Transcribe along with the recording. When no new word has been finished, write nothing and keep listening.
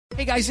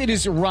Hey guys, it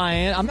is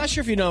Ryan. I'm not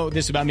sure if you know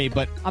this about me,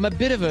 but I'm a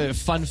bit of a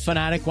fun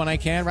fanatic when I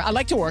can. I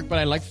like to work, but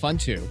I like fun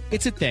too.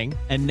 It's a thing.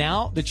 And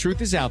now the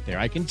truth is out there.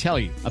 I can tell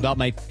you about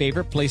my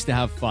favorite place to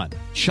have fun.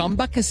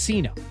 Chumba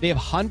Casino. They have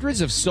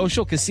hundreds of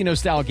social casino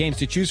style games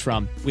to choose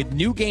from with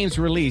new games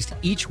released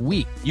each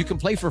week. You can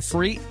play for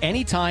free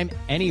anytime,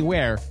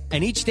 anywhere.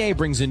 And each day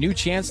brings a new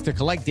chance to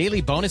collect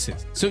daily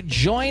bonuses. So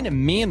join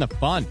me in the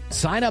fun.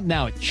 Sign up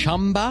now at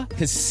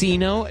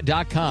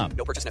ChumbaCasino.com.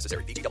 No purchase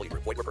necessary. VGW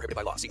Group. Void where prohibited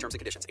by law. See terms and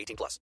conditions.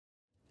 18+.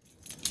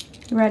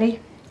 You ready?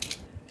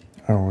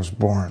 I was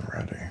born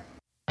ready.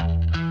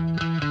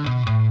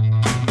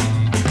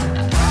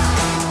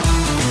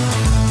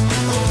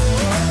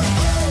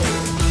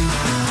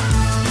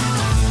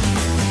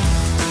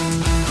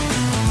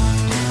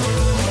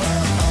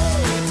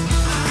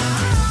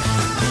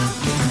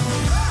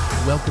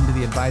 Welcome to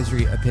the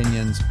Advisory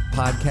Opinions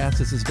podcast.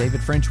 This is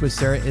David French with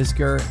Sarah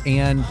Isgur,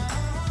 and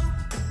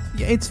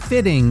it's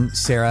fitting,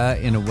 Sarah,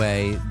 in a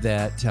way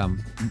that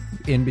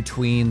in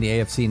between the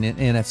AFC and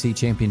NFC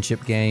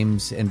championship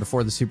games and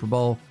before the Super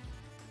Bowl,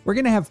 we're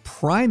going to have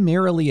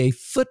primarily a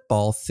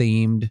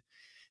football-themed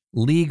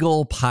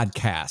legal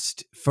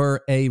podcast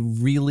for a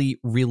really,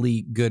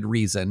 really good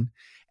reason.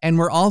 And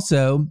we're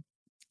also,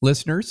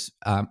 listeners,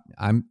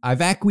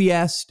 I've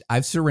acquiesced,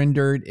 I've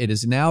surrendered. It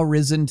has now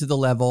risen to the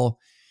level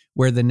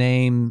where the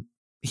name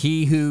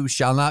 "He Who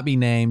Shall Not Be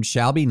Named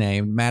Shall Be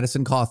Named,"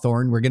 Madison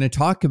Cawthorn. We're going to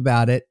talk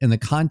about it in the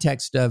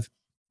context of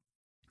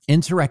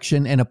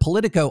insurrection and a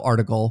Politico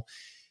article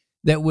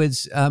that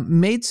was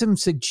made some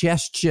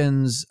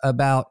suggestions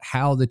about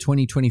how the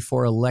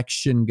 2024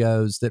 election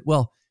goes that,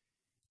 well,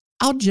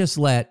 I'll just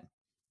let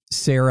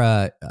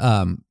Sarah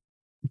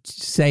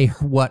say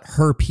what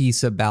her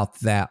piece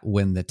about that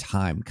when the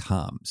time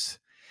comes.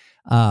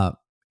 But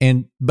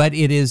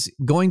it is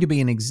going to be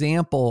an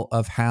example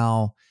of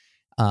how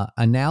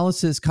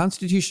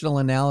constitutional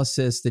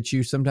analysis that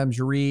you sometimes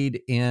read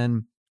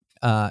in,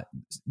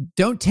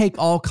 don't take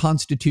all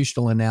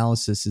constitutional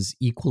analysis as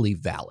equally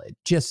valid.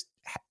 Just,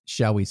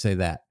 shall we say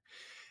that?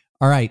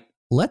 All right,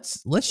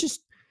 let's just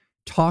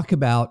talk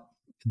about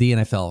the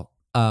NFL.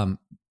 And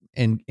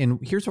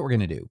here's what we're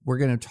going to do. We're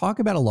going to talk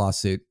about a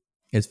lawsuit.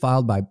 It's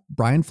filed by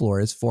Brian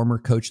Flores, former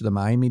coach of the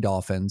Miami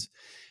Dolphins,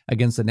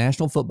 against the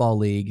National Football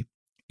League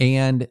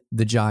and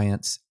the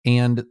Giants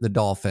and the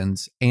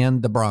Dolphins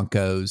and the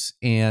Broncos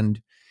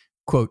and,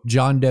 quote,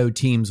 John Doe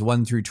teams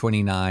 1 through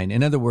 29.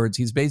 In other words,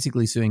 he's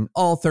basically suing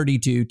all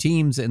 32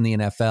 teams in the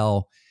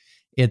NFL.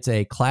 It's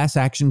a class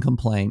action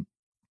complaint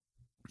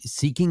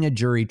seeking a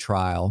jury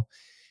trial.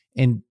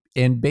 And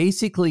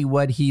basically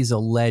what he's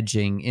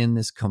alleging in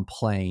this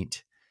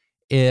complaint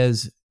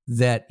is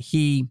that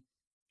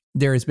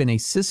there has been a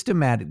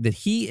systematic, that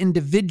he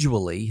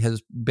individually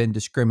has been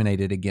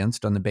discriminated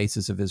against on the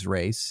basis of his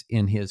race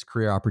in his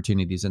career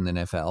opportunities in the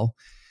NFL,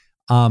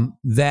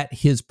 that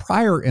his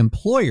prior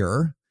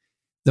employer,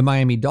 the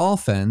Miami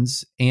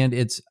Dolphins, and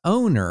its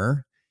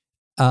owner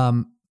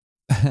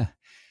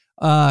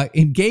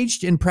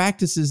engaged in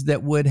practices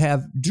that would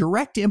have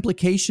direct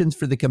implications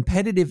for the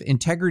competitive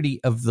integrity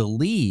of the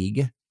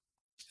league.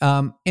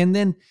 And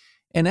then,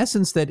 in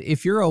essence, that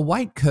if you're a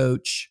white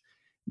coach,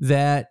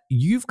 that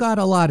you've got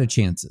a lot of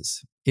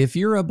chances. If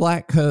you're a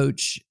black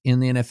coach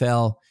in the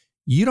NFL,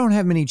 you don't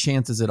have many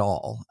chances at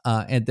all.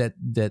 And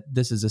that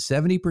this is a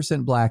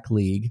 70% black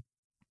league.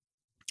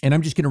 And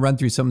I'm just going to run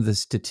through some of the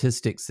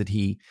statistics that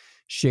he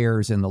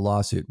shares in the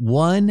lawsuit.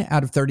 1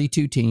 out of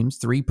 32 teams,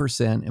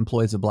 3%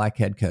 employs a black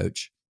head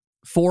coach.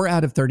 4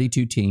 out of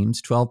 32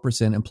 teams,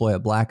 12% employ a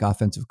black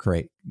offensive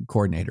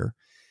coordinator.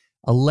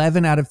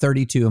 11 out of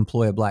 32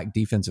 employ a black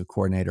defensive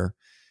coordinator.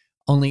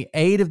 Only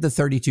 8 of the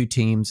 32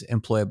 teams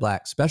employ a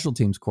black special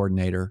teams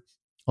coordinator.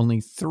 Only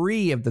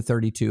 3 of the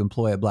 32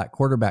 employ a black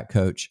quarterback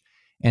coach,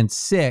 and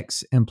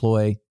 6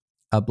 employ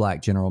a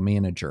black general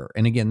manager.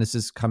 And again, this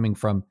is coming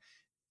from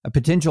a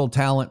potential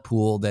talent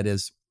pool that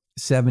is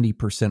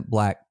 70%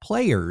 black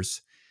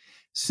players.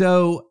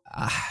 So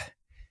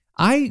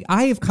I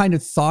have kind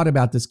of thought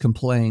about this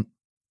complaint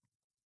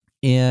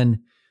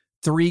in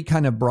 3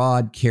 kind of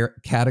broad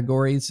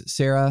categories,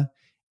 Sarah: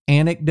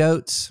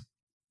 anecdotes,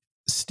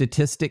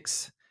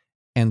 statistics,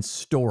 and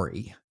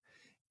story.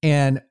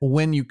 And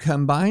when you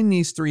combine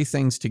these 3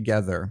 things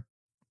together,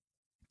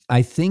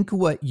 I think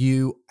what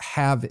you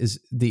have is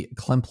the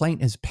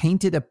complaint has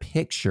painted a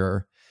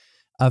picture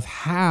of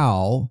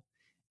how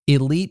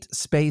elite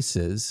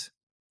spaces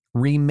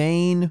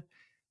remain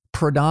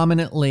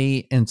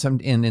predominantly in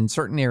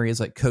certain areas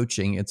like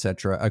coaching,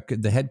 etc.,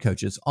 the head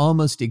coaches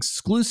almost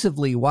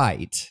exclusively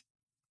white,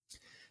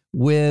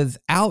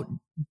 without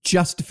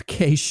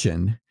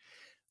justification,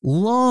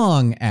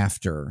 long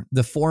after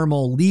the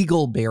formal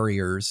legal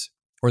barriers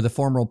or the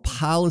formal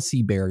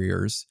policy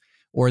barriers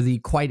or the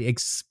quite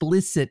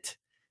explicit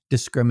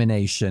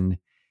discrimination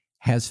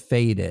has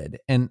faded.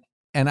 And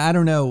I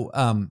don't know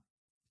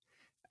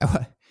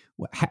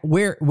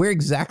where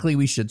exactly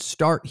we should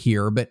start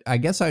here, but I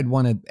guess I'd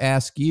want to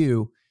ask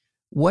you,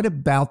 what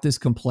about this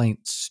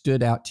complaint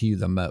stood out to you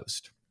the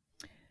most?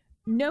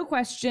 No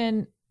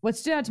question, what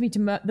stood out to me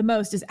the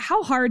most is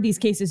how hard these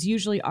cases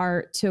usually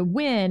are to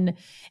win.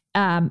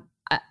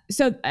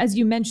 So as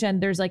you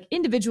mentioned, there's like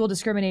individual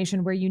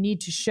discrimination where you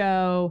need to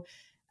show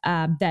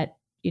that,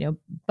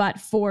 but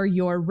for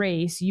your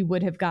race, you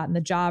would have gotten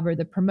the job or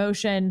the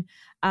promotion.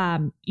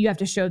 You have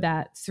to show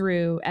that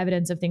through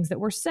evidence of things that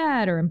were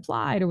said or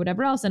implied or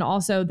whatever else. And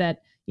also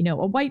that, a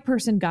white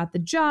person got the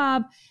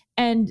job.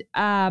 And,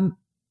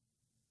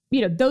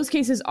 those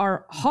cases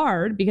are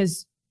hard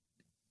because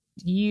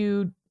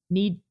you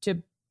need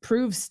to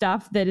prove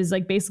stuff that is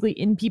like basically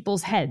in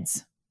people's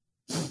heads.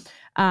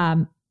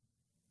 Then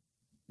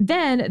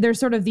there's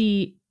sort of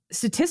the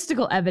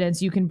statistical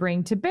evidence you can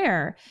bring to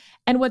bear.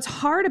 And what's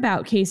hard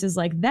about cases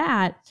like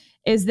that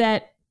is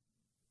that,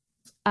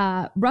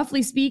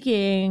 roughly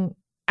speaking,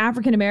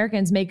 African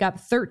Americans make up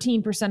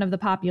 13% of the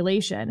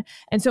population.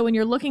 And so when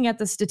you're looking at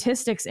the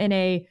statistics in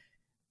a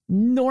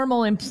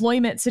normal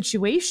employment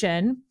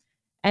situation,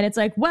 and it's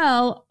like,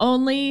 well,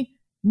 only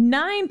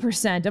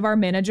 9% of our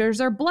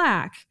managers are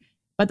Black,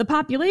 but the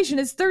population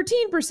is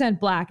 13%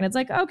 Black. And it's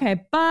like,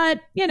 okay, but,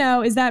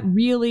 is that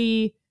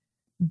really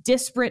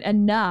disparate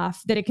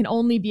enough that it can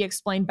only be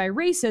explained by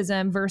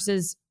racism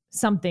versus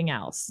something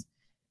else?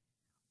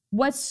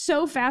 What's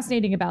so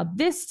fascinating about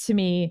this to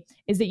me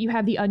is that you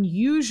have the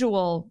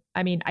unusual,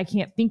 I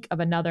can't think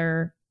of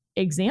another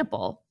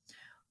example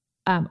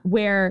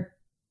where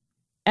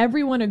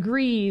everyone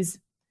agrees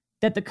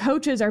that the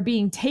coaches are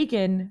being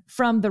taken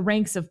from the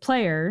ranks of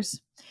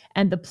players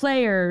and the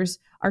players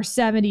are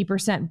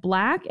 70%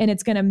 Black, and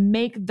it's going to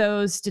make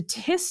those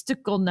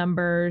statistical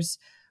numbers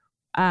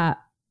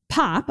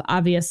pop,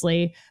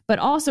 obviously, but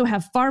also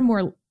have far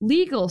more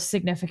legal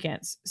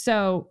significance.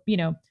 So,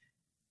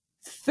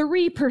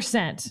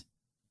 3%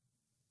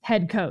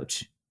 head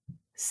coach,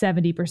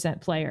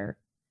 70% player,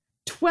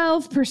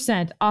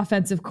 12%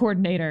 offensive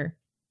coordinator,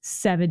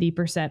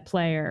 70%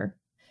 player.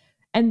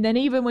 And then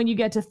even when you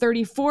get to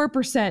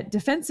 34%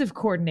 defensive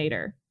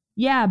coordinator,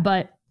 yeah,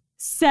 but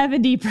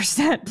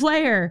 70%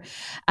 player.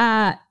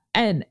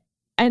 And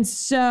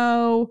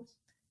so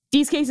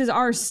these cases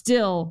are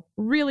still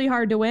really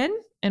hard to win,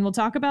 and we'll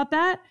talk about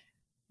that.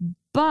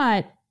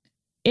 But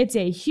it's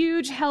a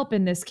huge help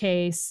in this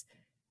case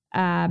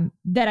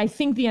that I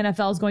think the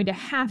NFL is going to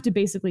have to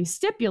basically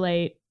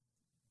stipulate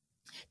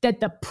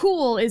that the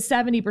pool is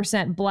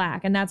 70%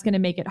 Black, and that's going to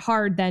make it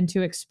hard then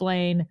to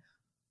explain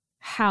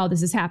how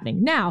this is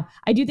happening. Now,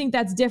 I do think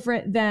that's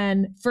different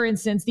than, for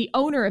instance, the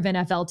owner of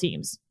NFL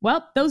teams.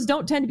 Well, those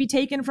don't tend to be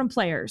taken from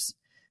players.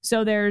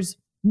 So there's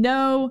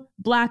no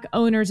Black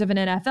owners of an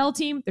NFL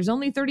team. There's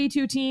only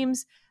 32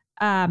 teams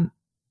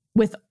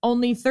with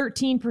only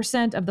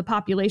 13% of the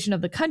population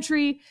of the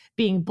country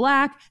being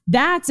Black.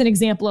 That's an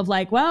example of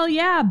like, well,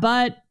 yeah,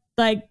 but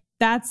like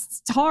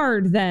that's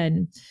hard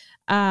then.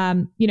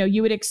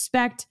 You would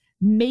expect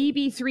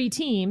maybe 3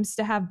 teams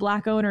to have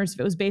Black owners if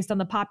it was based on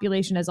the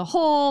population as a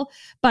whole,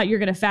 but you're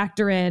going to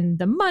factor in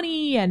the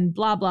money and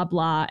blah, blah,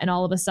 blah. And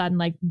all of a sudden,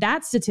 like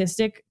that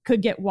statistic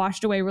could get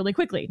washed away really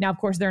quickly. Now, of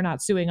course, they're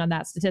not suing on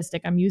that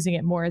statistic. I'm using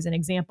it more as an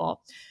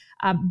example.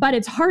 But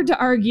it's hard to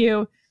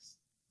argue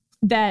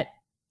that,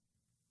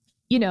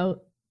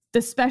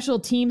 the special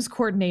teams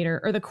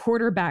coordinator or the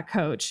quarterback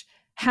coach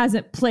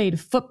hasn't played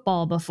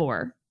football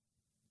before.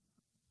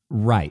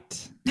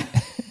 Right.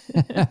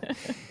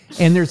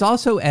 And there's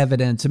also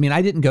evidence.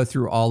 I didn't go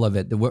through all of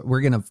it. We're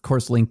going to, of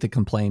course, link the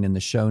complaint in the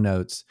show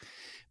notes.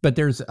 But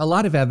there's a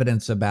lot of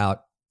evidence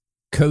about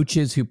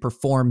coaches who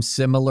perform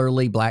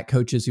similarly, Black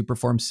coaches who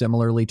perform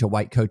similarly to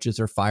white coaches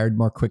are fired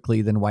more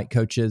quickly than white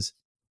coaches.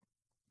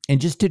 And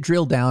just to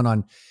drill down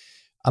on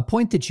a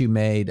point that you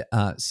made,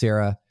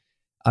 Sarah,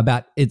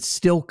 about it's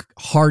still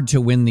hard to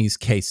win these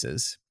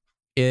cases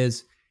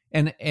is,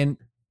 and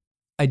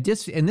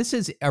this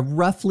is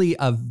roughly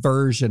a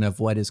version of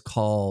what is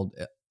called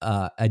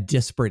a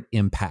disparate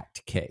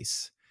impact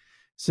case.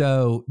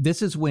 So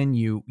this is when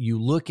you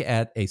look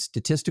at a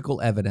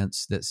statistical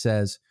evidence that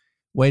says,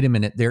 wait a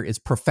minute, there is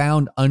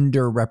profound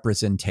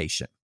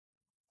underrepresentation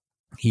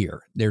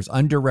here. There's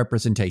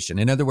underrepresentation.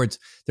 In other words,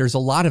 there's a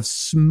lot of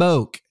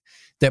smoke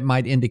that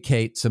might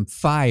indicate some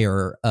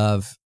fire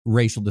of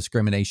racial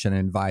discrimination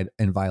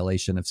and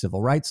violation of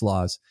civil rights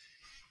laws.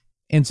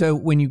 And so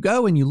when you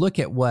go and you look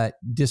at what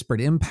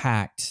disparate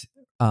impact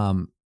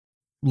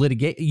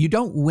litigate, you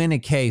don't win a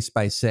case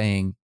by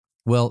saying,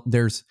 well,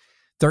 there's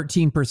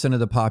 13% of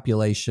the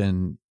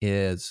population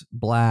is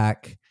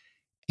Black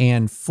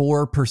and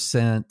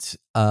 4%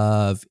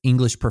 of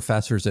English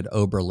professors at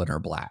Oberlin are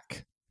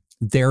Black.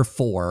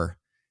 Therefore,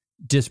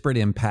 disparate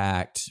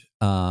impact,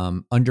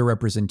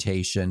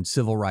 underrepresentation,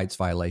 civil rights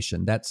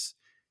violation. That's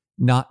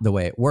not the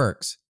way it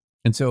works.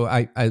 And so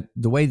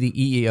the way the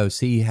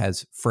EEOC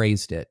has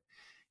phrased it,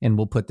 and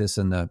we'll put this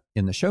in the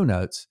show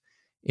notes,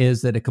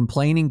 is that a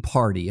complaining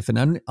party, if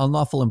an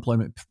unlawful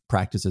employment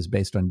practice is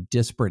based on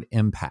disparate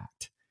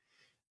impact,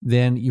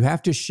 then you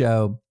have to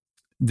show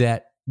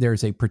that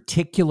there's a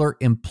particular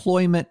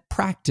employment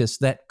practice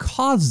that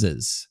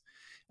causes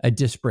a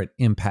disparate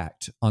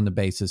impact on the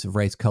basis of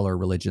race, color,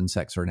 religion,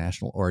 sex, or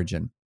national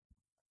origin.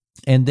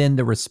 And then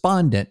the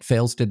respondent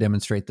fails to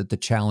demonstrate that the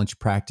challenge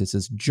practice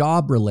is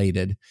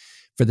job-related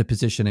for the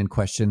position in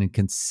question and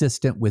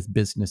consistent with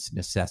business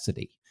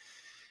necessity.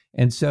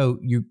 And so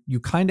you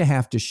kind of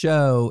have to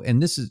show,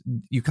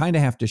 you kind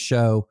of have to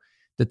show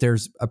that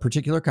there's a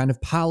particular kind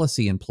of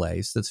policy in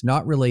place that's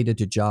not related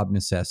to job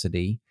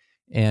necessity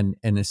and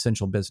an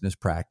essential business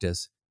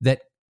practice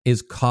that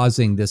is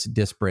causing this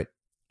disparate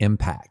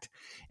impact.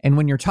 And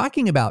when you're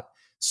talking about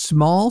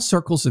small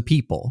circles of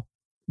people,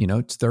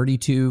 it's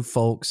 32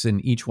 folks in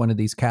each one of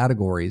these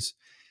categories,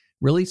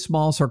 really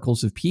small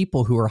circles of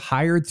people who are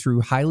hired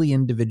through highly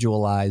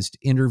individualized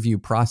interview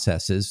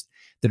processes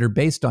that are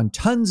based on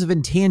tons of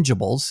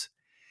intangibles.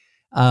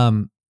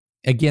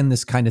 Again,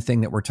 this kind of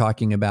thing that we're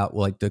talking about,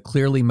 like the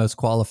clearly most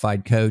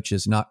qualified coach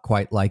is not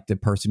quite like the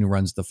person who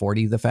runs the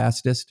 40 the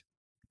fastest.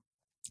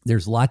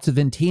 There's lots of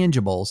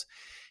intangibles.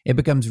 It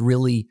becomes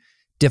really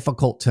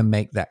difficult to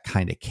make that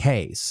kind of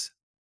case.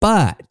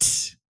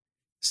 But,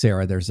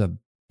 Sarah, there's a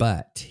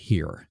but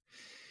here.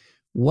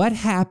 What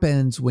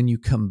happens when you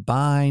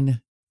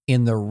combine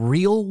in the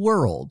real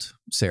world,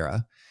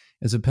 Sarah,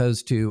 as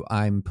opposed to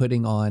I'm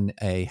putting on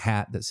a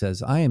hat that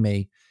says I am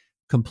a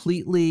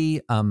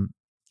completely,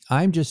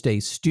 I'm just a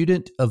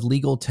student of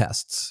legal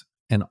tests,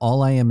 and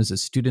all I am is a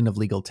student of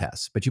legal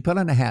tests. But you put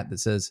on a hat that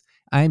says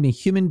I am a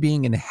human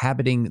being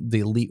inhabiting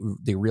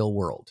the real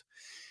world.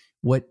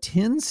 What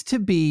tends to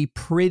be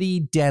pretty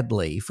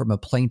deadly from a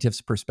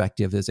plaintiff's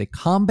perspective is a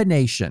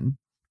combination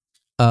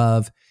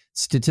of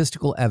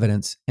statistical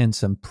evidence and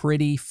some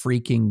pretty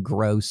freaking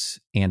gross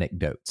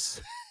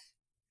anecdotes.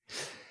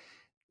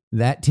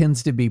 That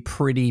tends to be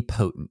pretty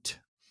potent.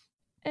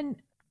 And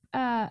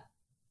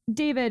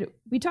David,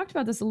 we talked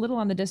about this a little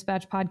on the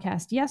Dispatch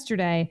podcast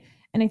yesterday,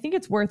 and I think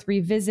it's worth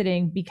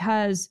revisiting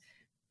because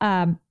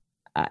I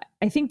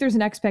think there's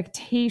an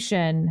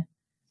expectation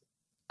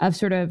of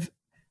sort of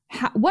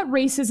what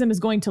racism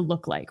is going to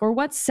look like or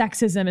what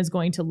sexism is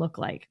going to look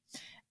like.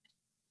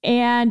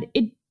 And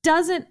it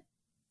doesn't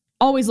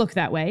always look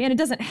that way, and it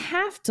doesn't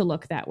have to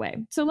look that way.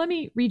 So let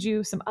me read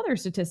you some other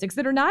statistics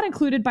that are not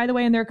included, by the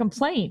way, in their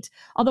complaint,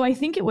 although I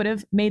think it would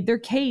have made their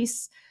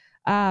case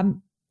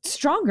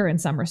stronger in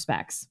some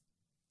respects.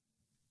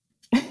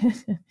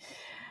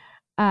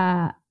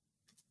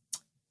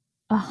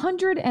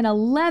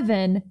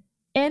 111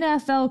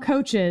 NFL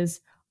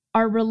coaches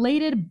are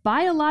related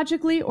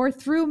biologically or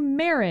through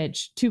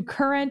marriage to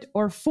current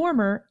or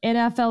former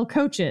NFL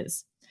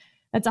coaches.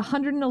 That's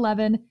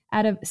 111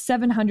 out of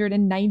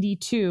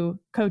 792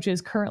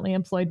 coaches currently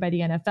employed by the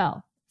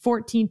NFL,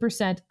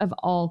 14% of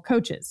all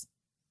coaches.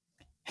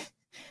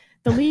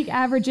 The league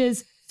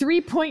averages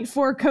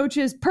 3.4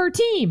 coaches per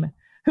team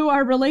who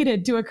are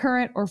related to a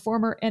current or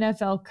former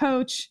NFL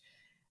coach.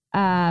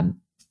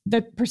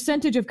 The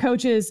percentage of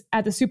coaches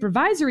at the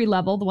supervisory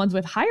level, the ones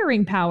with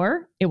hiring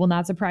power, it will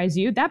not surprise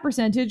you, that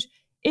percentage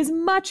is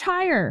much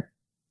higher.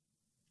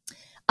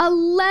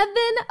 11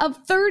 of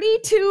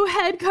 32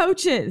 head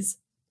coaches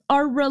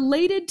are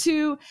related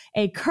to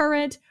a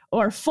current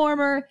or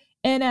former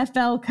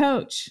NFL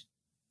coach.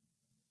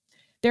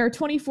 There are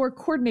 24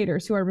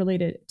 coordinators who are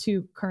related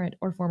to current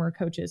or former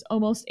coaches,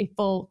 almost a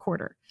full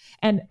quarter.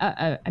 And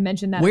I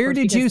mentioned that. Where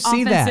did you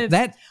see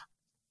that?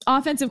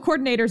 Offensive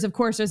coordinators, of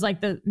course, is like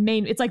the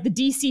main, it's like the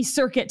DC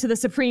circuit to the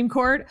Supreme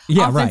Court.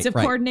 Yeah, offensive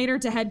right. coordinator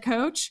to head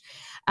coach.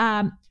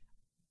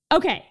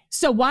 Okay,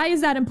 so why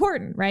is that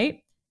important,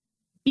 right?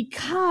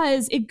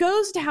 Because it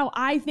goes to how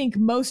I think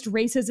most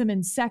racism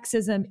and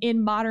sexism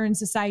in modern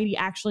society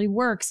actually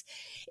works.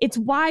 It's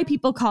why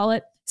people call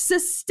it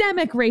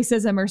systemic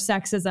racism or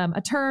sexism,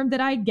 a term that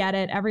I get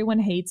it, everyone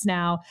hates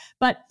now,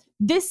 but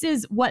this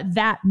is what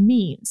that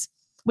means,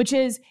 which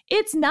is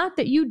it's not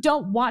that you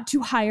don't want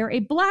to hire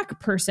a Black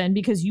person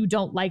because you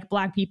don't like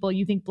Black people,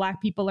 you think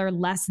Black people are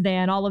less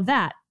than, all of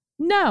that.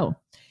 No.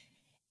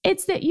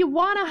 It's that you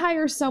want to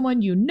hire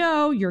someone you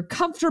know, you're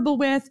comfortable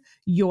with,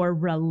 you're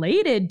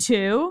related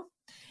to.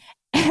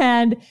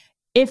 And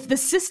if the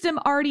system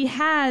already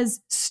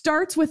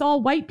starts with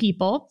all white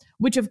people,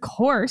 which of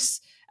course,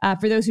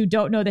 for those who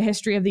don't know the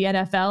history of the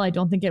NFL, I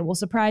don't think it will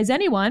surprise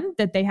anyone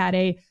that they had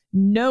a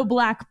no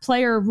Black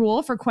player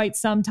rule for quite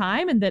some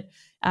time, and that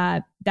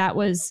that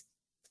was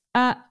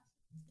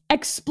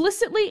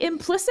explicitly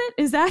implicit.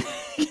 Is that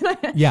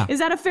Is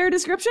that a fair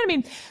description? I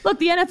mean, look,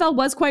 the NFL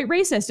was quite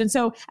racist. And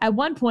so at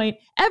one point,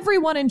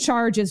 everyone in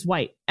charge is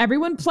white.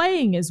 Everyone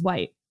playing is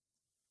white.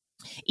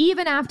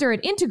 Even after it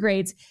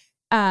integrates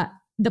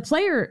the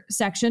player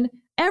section,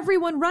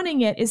 everyone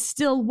running it is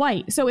still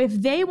white. So if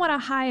they want to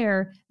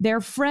hire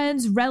their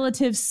friends,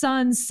 relatives,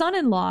 sons,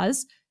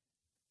 son-in-laws,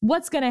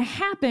 what's going to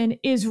happen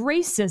is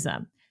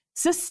racism,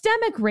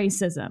 systemic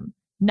racism,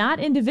 not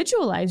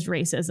individualized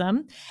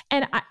racism.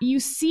 And you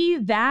see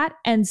that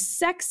and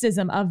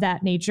sexism of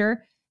that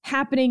nature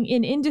happening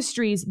in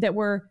industries that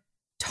were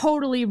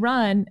totally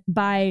run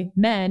by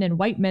men and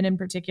white men in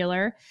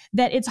particular,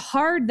 that it's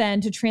hard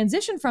then to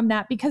transition from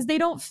that because they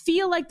don't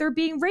feel like they're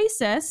being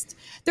racist.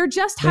 They're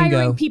just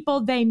hiring people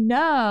they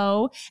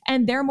know,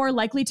 and they're more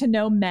likely to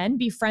know men,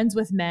 be friends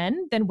with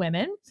men than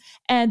women.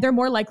 And they're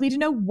more likely to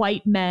know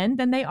white men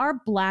than they are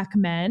black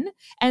men.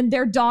 And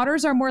their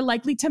daughters are more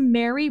likely to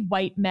marry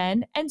white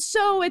men. And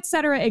so, et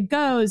cetera, it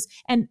goes.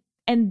 And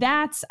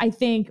that's, I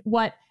think,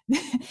 what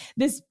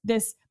this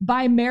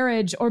by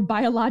marriage or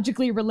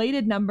biologically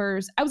related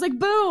numbers, I was like,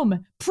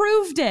 boom,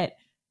 proved it.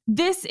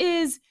 This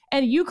is,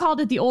 and you called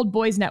it the old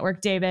boys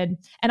network, David.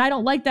 And I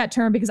don't like that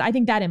term because I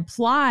think that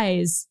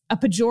implies a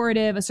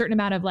pejorative, a certain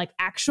amount of like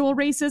actual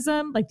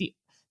racism. Like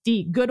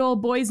the good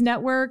old boys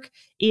network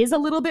is a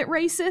little bit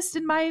racist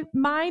in my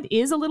mind,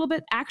 is a little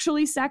bit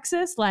actually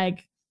sexist,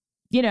 like,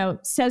 you know,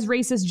 says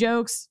racist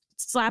jokes,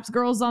 slaps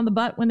girls on the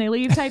butt when they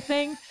leave type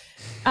thing.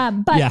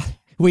 But yeah.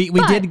 We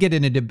did get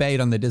in a debate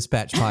on the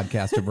Dispatch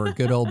podcast over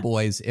good old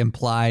boys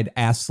implied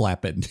ass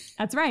slapping.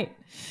 That's right.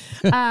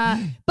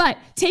 But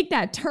take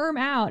that term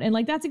out, and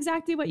like that's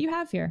exactly what you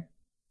have here.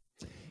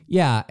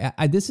 Yeah,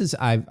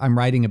 I'm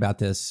writing about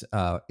this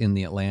in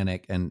the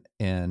Atlantic,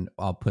 and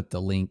I'll put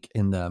the link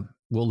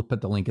we'll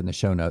put the link in the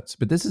show notes.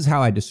 But this is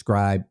how I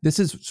describe. This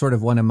is sort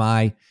of one of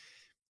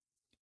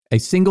a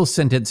single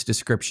sentence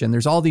description.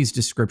 There's all these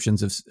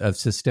descriptions of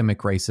systemic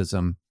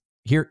racism.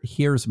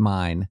 Here's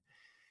mine,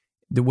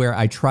 where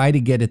I try to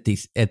get at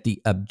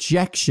the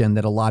objection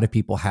that a lot of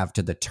people have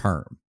to the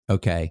term,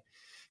 okay?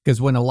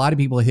 Because when a lot of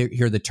people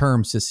hear the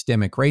term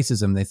systemic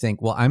racism, they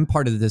think, well, I'm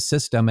part of this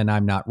system and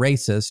I'm not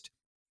racist.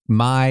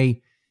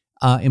 My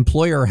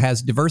employer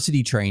has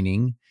diversity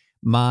training.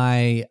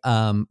 The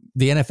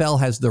NFL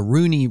has the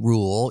Rooney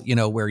Rule, you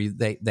know, where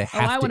they have to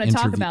I want to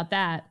talk about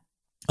that.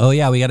 Oh,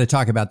 yeah, we got to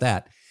talk about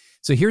that.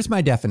 So here's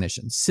my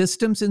definition.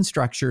 Systems and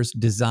structures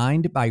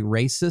designed by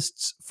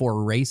racists for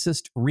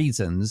racist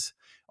reasons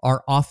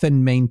are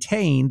often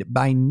maintained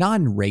by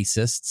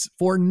non-racists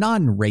for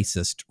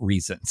non-racist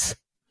reasons.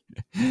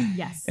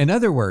 Yes. In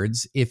other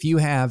words, if you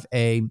have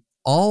a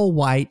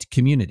all-white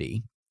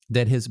community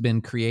that has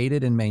been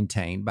created and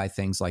maintained by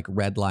things like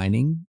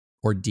redlining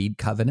or deed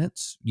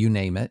covenants, you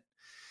name it,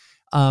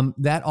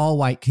 that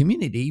all-white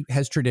community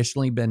has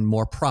traditionally been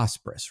more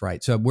prosperous,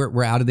 right? So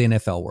we're out of the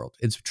NFL world.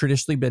 It's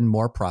traditionally been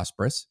more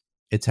prosperous.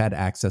 It's had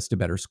access to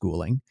better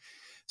schooling.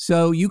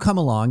 So you come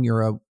along,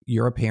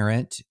 you're a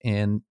parent,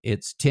 and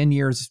it's 10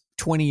 years,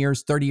 20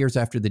 years, 30 years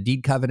after the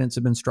deed covenants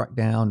have been struck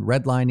down,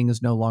 redlining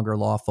is no longer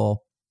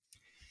lawful.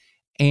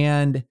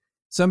 And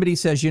somebody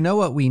says, you know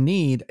what we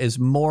need is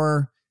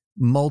more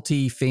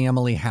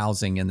multi-family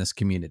housing in this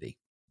community.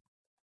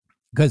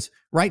 Because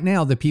right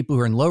now, the people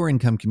who are in lower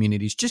income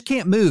communities just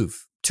can't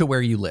move to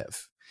where you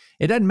live.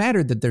 It doesn't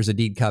matter that there's a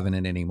deed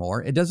covenant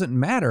anymore. It doesn't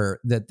matter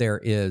that there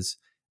is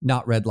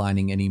not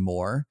redlining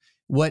anymore.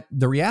 What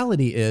the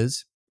reality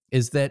is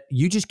that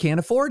you just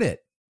can't afford it.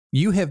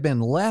 You have been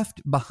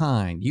left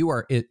behind. You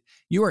are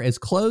as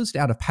closed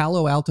out of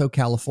Palo Alto,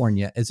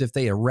 California, as if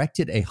they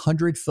erected a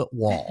 100-foot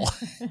wall.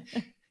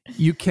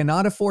 You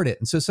cannot afford it.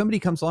 And so somebody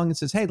comes along and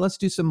says, hey, let's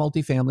do some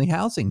multifamily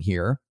housing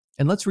here.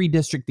 And let's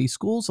redistrict these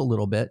schools a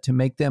little bit to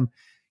make them,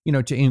 you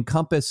know, to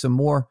encompass some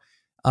more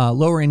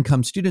lower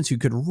income students who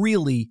could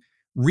really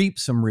reap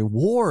some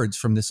rewards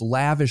from this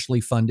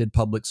lavishly funded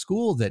public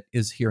school that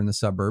is here in the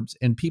suburbs.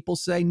 And people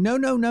say, no,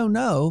 no, no,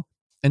 no.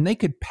 And they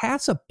could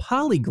pass a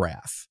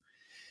polygraph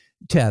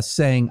test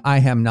saying, I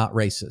am not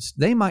racist.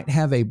 They might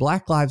have a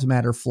Black Lives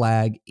Matter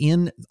flag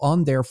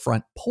on their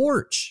front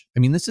porch. I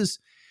mean, this is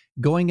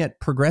going at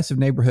progressive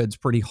neighborhoods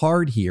pretty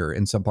hard here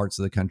in some parts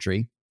of the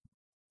country.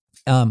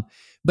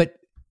 But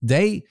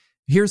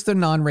here's the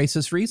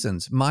non-racist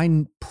reasons.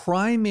 My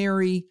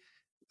primary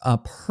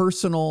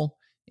personal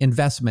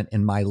investment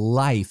in my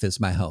life is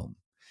my home.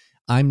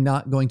 I'm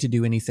not going to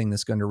do anything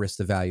that's going to risk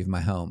the value of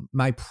my home.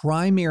 My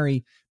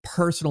primary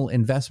personal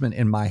investment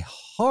in my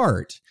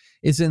heart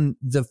is in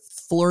the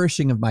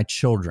flourishing of my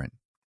children.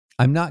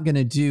 I'm not going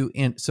to do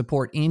and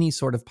support any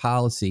sort of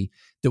policy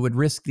that would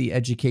risk the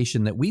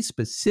education that we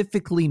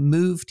specifically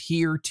moved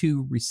here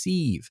to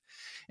receive.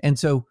 And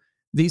so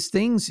these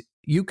things,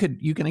 you could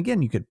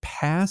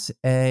pass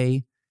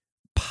a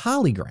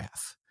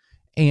polygraph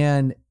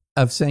and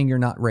of saying you're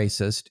not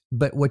racist,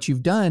 but what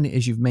you've done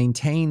is you've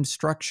maintained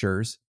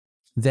structures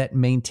that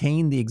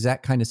maintain the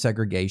exact kind of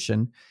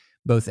segregation,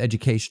 both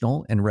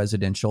educational and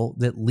residential,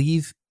 that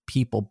leave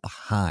people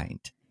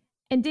behind.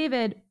 And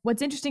David,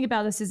 what's interesting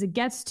about this is it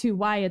gets to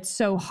why it's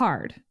so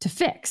hard to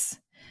fix,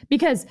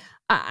 because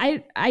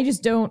I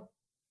just don't,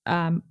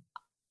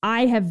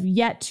 I have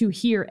yet to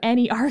hear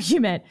any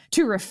argument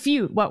to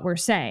refute what we're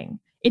saying.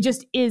 It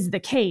just is the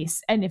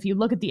case. And if you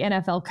look at the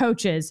NFL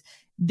coaches,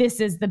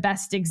 this is the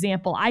best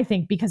example, I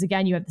think, because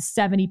again, you have the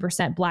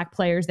 70% Black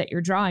players that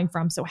you're drawing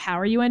from. So how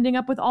are you ending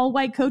up with all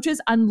white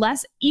coaches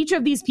unless each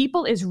of these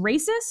people is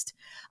racist?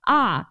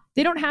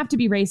 They don't have to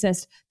be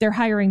racist. They're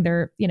hiring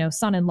their,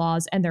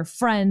 son-in-laws and their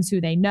friends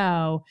who they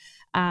know.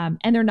 And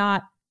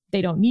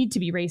they don't need to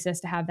be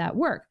racist to have that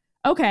work.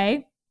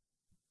 Okay.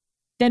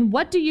 then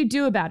what do you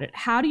do about it?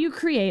 How do you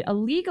create a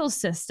legal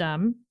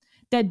system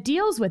that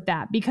deals with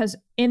that? Because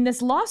in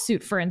this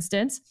lawsuit, for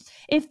instance,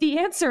 if the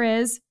answer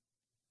is,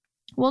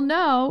 well,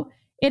 no,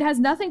 it has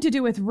nothing to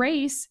do with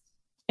race,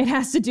 it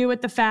has to do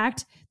with the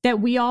fact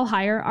that we all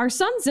hire our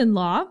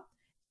sons-in-law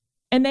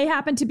and they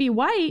happen to be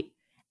white,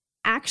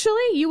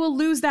 actually, you will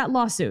lose that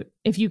lawsuit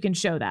if you can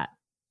show that.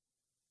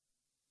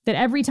 That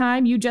every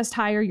time you just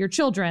hire your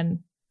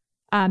children,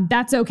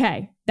 that's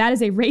okay. That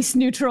is a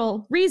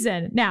race-neutral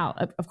reason. Now,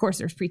 of course,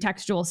 there's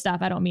pretextual stuff.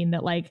 I don't mean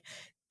that like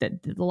the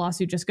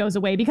lawsuit just goes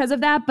away because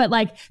of that. But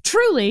like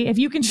truly, if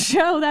you can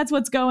show that's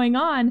what's going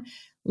on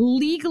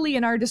legally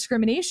in our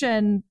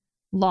discrimination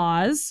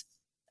laws,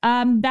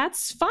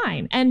 that's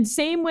fine. And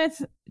same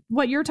with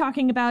what you're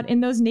talking about in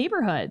those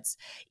neighborhoods,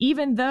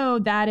 even though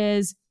that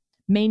is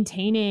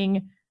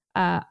maintaining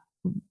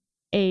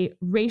a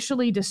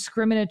racially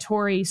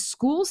discriminatory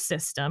school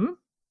system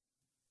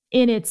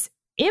in its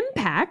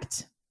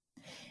impact,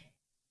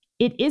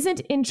 it isn't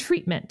in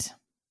treatment.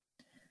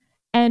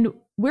 And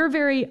we're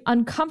very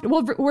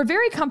uncomfortable. Well, we're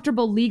very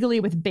comfortable legally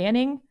with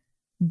banning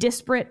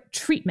disparate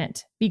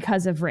treatment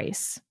because of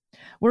race.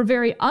 We're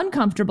very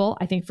uncomfortable,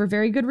 I think for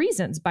very good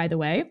reasons, by the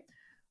way,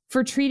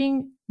 for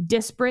treating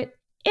disparate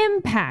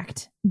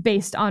impact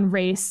based on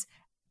race,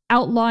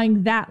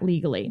 outlawing that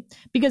legally.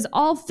 Because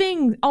all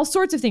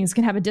sorts of things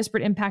can have a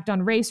disparate impact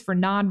on race for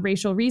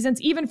non-racial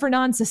reasons, even for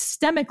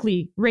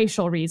non-systemically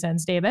racial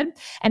reasons, David.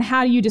 And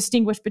how do you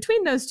distinguish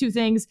between those two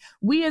things?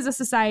 We as a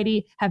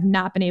society have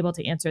not been able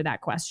to answer that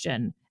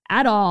question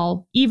at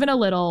all, even a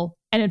little.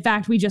 And in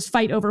fact, we just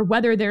fight over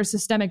whether there's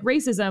systemic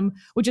racism,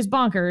 which is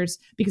bonkers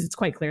because it's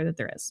quite clear that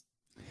there is.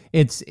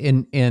 It's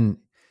in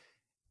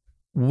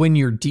when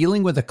you're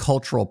dealing with a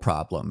cultural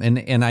problem,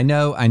 and I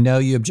know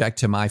you object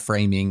to my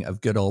framing of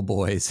good old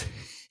boys,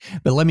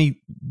 but let me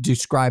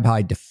describe how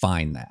I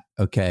define that.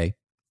 Okay,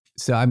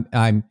 so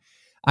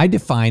I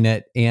define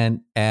it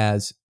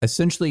as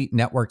essentially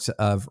networks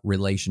of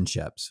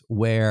relationships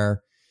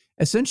where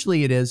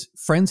essentially it is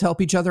friends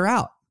help each other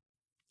out.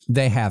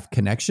 They have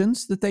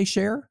connections that they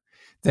share.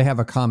 They have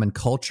a common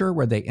culture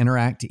where they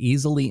interact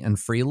easily and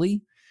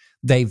freely.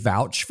 They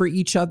vouch for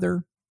each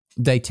other.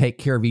 They take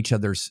care of each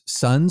other's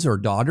sons or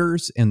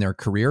daughters in their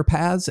career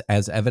paths,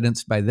 as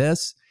evidenced by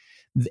this.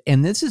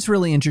 And this is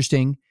really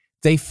interesting.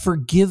 They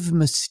forgive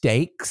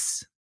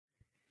mistakes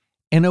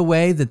in a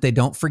way that they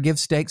don't forgive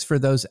mistakes for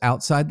those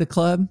outside the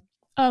club.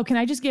 Oh, can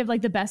I just give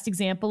like the best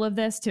example of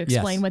this to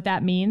explain what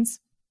that means?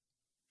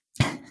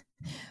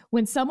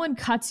 When someone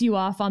cuts you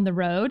off on the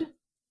road,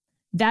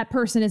 that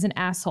person is an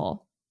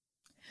asshole.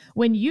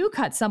 When you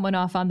cut someone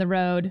off on the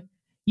road,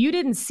 you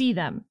didn't see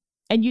them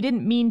and you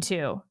didn't mean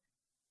to.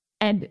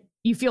 And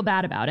you feel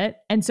bad about it.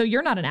 And so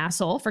you're not an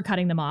asshole for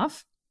cutting them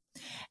off.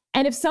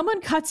 And if someone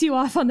cuts you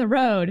off on the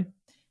road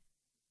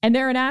and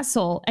they're an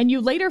asshole and you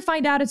later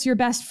find out it's your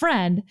best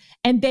friend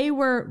and they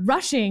were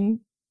rushing,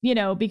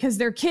 because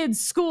their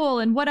kids' school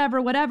and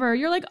whatever,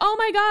 you're like, oh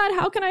my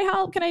God, how can I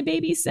help? Can I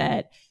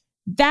babysit?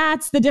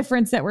 That's the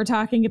difference that we're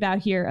talking about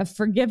here of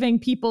forgiving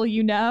people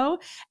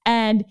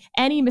and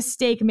any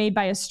mistake made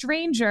by a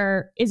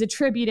stranger is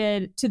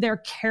attributed to their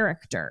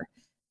character,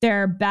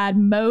 their bad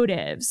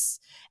motives.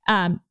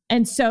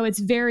 And so it's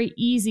very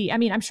easy. I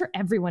mean, I'm sure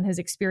everyone has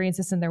experienced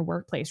this in their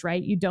workplace,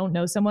 right? You don't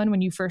know someone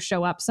when you first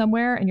show up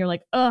somewhere and you're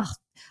like, ugh,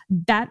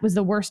 that was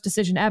the worst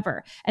decision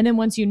ever. And then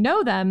once you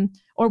know them,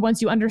 or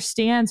once you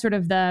understand sort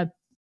of the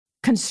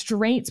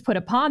constraints put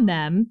upon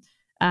them,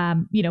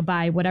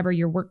 by whatever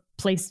your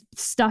workplace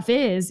stuff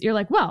is, you're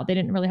like, well, they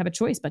didn't really have a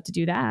choice but to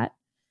do that.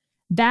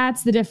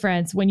 That's the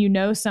difference when you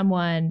know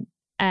someone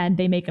and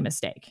they make a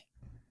mistake.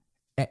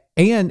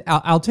 And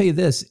I'll tell you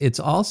this, it's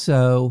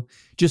also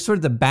just sort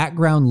of the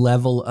background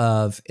level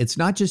of, it's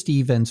not just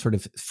even sort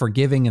of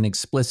forgiving an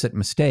explicit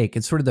mistake.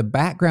 It's sort of the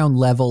background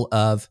level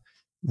of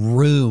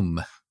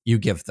room you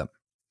give them,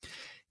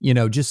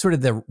 just sort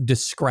of the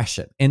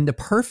discretion. And the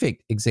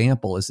perfect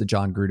example is the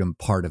John Grudem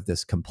part of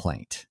this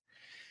complaint.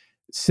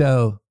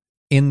 So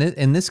in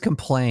this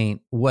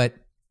complaint, what,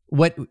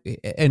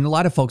 and a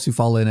lot of folks who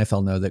follow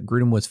NFL know that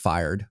Grudem was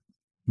fired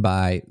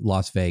by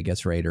Las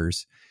Vegas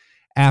Raiders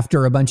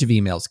after a bunch of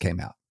emails came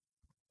out,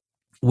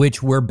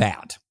 which were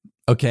bad.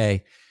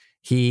 Okay.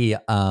 He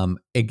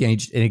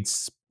engaged in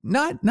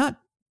not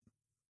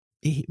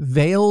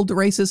veiled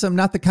racism,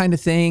 not the kind of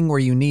thing where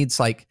you need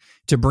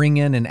to bring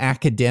in an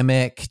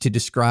academic to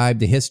describe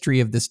the history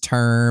of this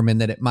term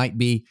and that it might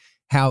be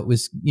how it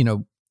was,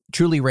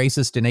 truly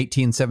racist in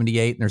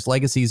 1878 and there's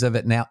legacies of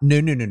it now.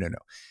 No.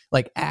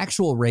 Like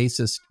actual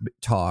racist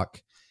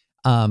talk.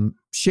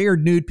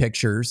 Shared nude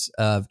pictures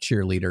of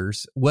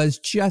cheerleaders was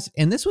just,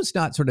 and this was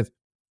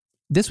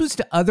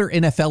to other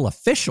NFL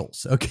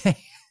officials. Okay.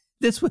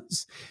 This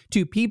was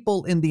to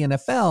people in the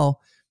NFL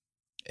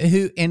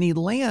and he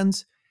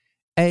lands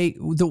I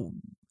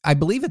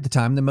believe at the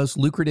time, the most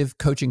lucrative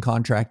coaching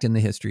contract in the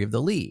history of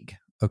the league.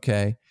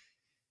 Okay.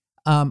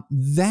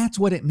 That's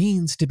what it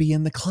means to be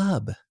in the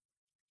club.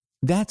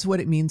 That's what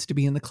it means to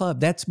be in the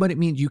club. That's what it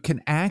means. You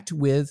can act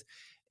with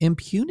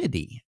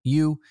impunity.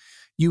 You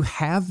you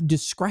have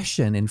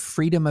discretion and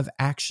freedom of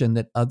action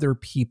that other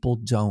people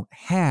don't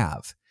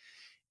have.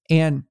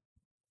 And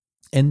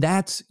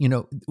that's,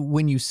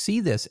 when you see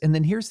this, and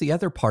then here's the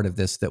other part of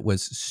this that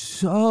was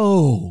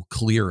so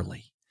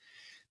clearly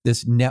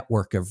this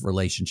network of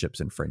relationships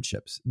and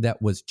friendships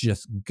that was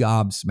just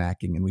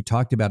gobsmacking. And we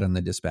talked about it on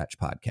the Dispatch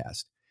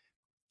podcast.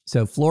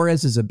 So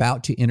Flores is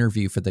about to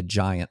interview for the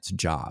Giants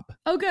job.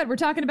 Oh, good. We're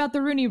talking about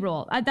the Rooney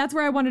Rule. That's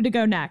where I wanted to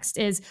go next.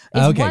 Is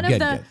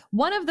Okay,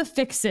 one of the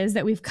fixes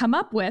that we've come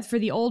up with for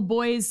the old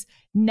boys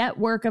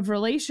network of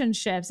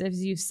relationships,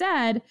 as you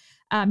said,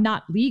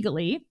 not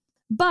legally,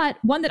 but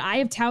one that I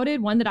have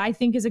touted, one that I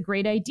think is a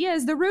great idea,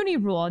 is the Rooney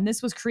Rule. And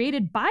this was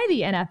created by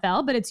the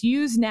NFL, but it's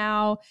used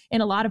now in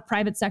a lot of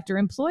private sector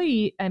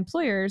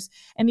employers.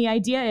 And the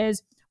idea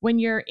is, when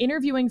you're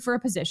interviewing for a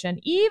position,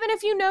 even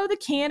if you know the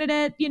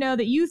candidate,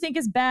 that you think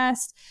is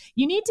best,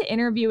 you need to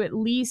interview at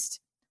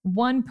least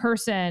one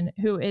person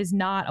who is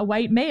not a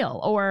white male,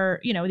 or,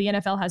 the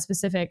NFL has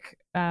specific,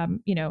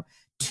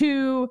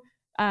 2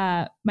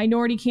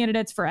 minority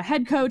candidates for a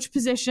head coach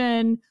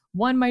position,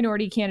 1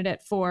 minority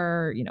candidate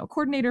for,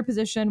 coordinator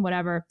position,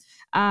 whatever.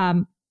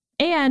 And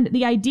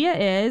the idea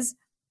is,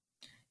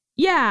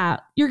 you're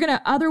going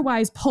to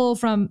otherwise pull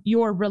from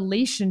your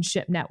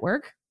relationship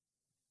network.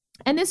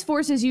 And this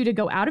forces you to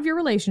go out of your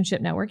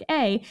relationship network,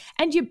 and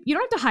you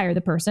don't have to hire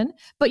the person,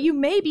 but you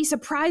may be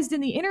surprised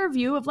in the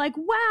interview of like,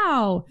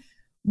 wow,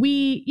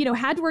 we,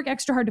 had to work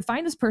extra hard to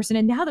find this person.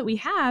 And now that we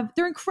have,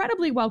 they're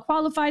incredibly well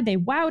qualified. They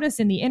wowed us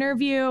in the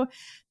interview.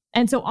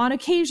 And so on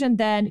occasion,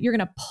 then you're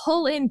going to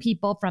pull in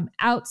people from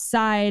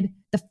outside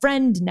the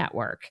friend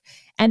network.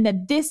 And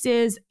that this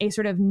is a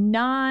sort of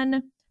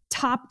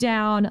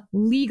non-top-down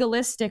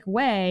legalistic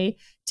way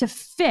to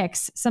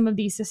fix some of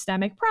these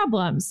systemic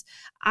problems.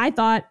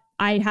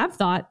 I have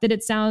thought that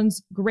it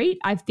sounds great.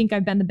 I think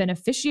I've been the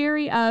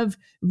beneficiary of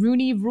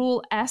Rooney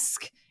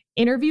Rule-esque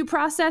interview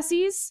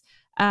processes.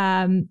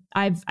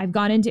 I've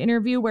gone into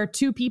interview where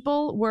 2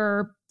 people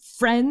were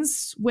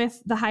friends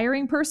with the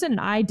hiring person,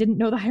 and I didn't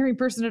know the hiring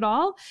person at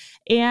all.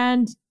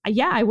 And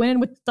I went in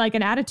with like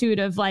an attitude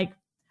of like,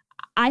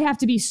 I have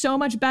to be so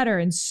much better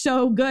and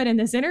so good in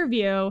this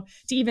interview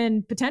to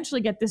even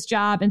potentially get this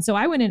job. And so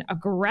I went in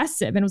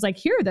aggressive and was like,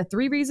 here are the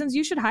 3 reasons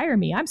you should hire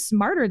me. I'm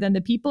smarter than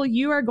the people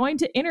you are going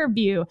to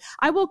interview.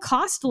 I will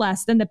cost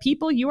less than the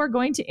people you are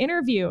going to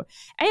interview.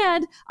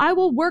 And I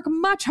will work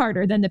much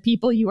harder than the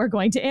people you are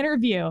going to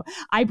interview.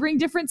 I bring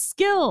different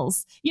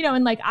skills,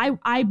 and like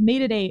I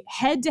made it a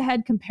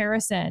head-to-head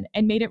comparison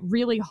and made it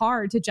really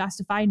hard to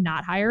justify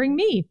not hiring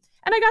me.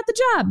 And I got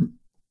the job.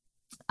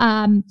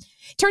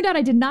 Turned out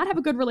I did not have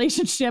a good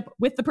relationship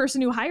with the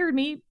person who hired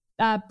me,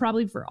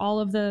 probably for all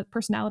of the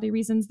personality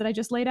reasons that I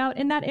just laid out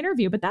in that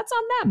interview, but that's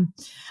on them.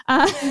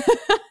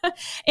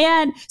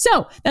 And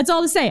so that's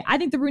all to say. I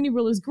think the Rooney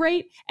Rule is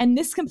great. And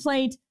this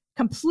complaint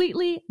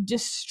completely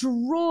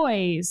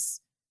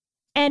destroys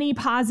any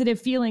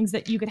positive feelings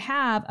that you could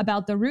have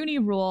about the Rooney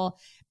Rule,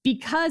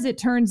 because it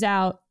turns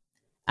out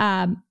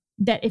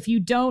that if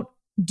you don't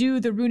do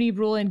the Rooney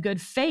Rule in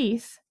good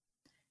faith,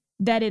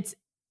 that it's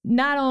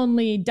not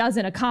only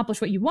doesn't accomplish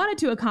what you want it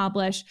to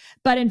accomplish,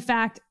 but in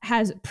fact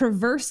has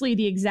perversely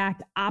the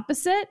exact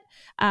opposite.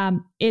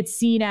 It's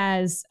seen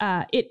as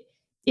it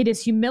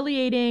is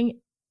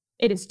humiliating.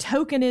 It is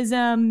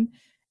tokenism.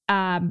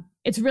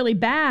 It's really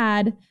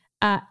bad.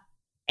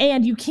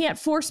 And you can't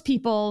force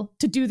people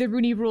to do the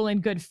Rooney Rule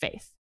in good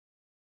faith.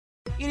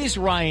 It is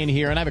Ryan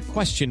here, and I have a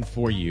question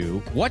for you.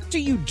 What do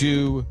you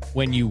do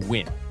when you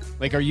win?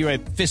 Like, are you a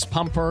fist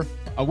pumper,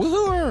 a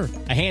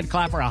woohooer, a hand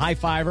clapper, a high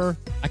fiver?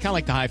 I kind of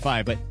like the high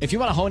five, but if you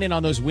want to hone in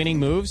on those winning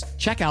moves,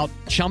 check out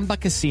Chumba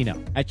Casino.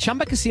 At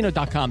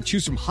ChumbaCasino.com,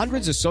 choose from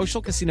hundreds of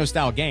social casino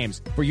style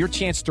games for your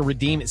chance to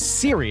redeem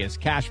serious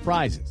cash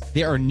prizes.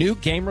 There are new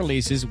game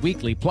releases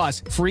weekly,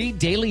 plus free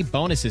daily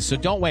bonuses. So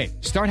don't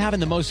wait. Start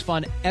having the most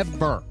fun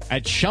ever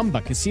at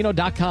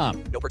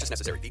ChumbaCasino.com. No purchase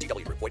necessary.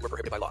 VGW. Void where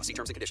prohibited by law. See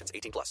terms and conditions.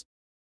 18+.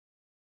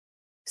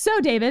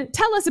 So, David,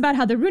 tell us about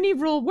how the Rooney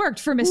Rule worked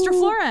for Mr.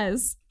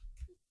 Flores.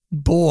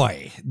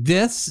 Boy,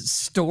 this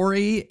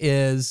story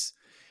is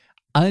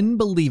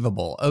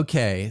unbelievable.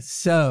 Okay,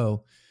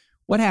 so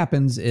what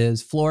happens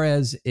is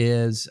Flores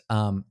is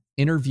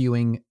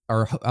interviewing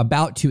or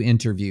about to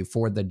interview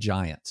for the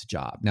Giants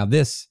job. Now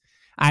this,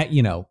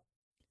 you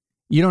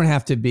don't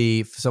have to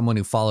be someone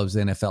who follows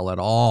the NFL at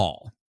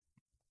all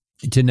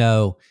to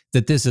know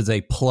that this is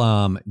a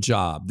plum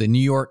job. The New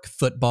York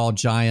Football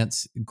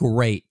Giants,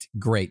 great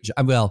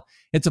job. Well,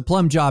 it's a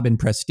plum job in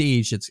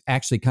prestige. It's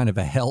actually kind of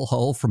a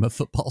hellhole from a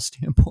football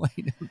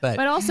standpoint.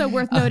 But also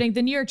worth noting,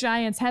 the New York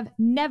Giants have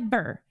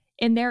never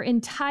in their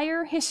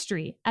entire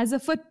history as a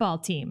football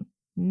team,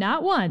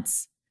 not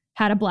once,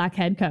 had a black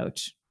head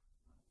coach.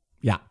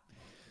 Yeah.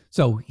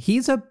 So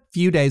he's a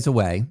few days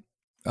away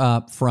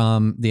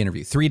from the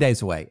interview, 3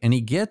 days away, and he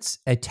gets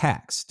a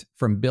text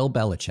from Bill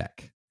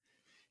Belichick.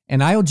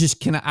 And I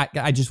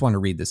just want to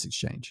read this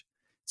exchange.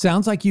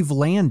 Sounds like you've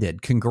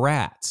landed.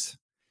 Congrats.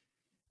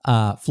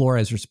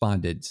 Flores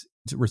responds,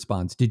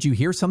 did you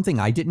hear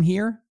something I didn't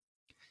hear?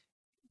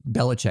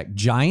 Belichick.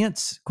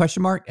 Giants?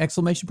 Question mark,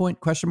 exclamation point,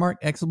 question mark,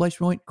 exclamation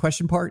point,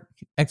 question part,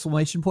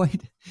 exclamation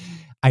point.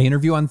 I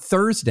interview on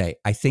Thursday.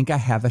 I think I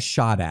have a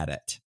shot at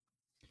it.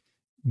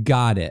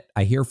 Got it.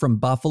 I hear from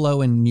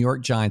Buffalo and New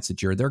York Giants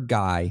that you're their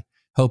guy.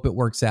 Hope it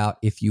works out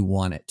if you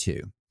want it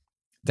to.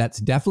 That's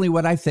definitely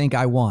what I think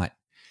I want.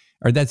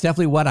 Or that's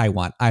definitely what I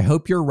want. I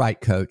hope you're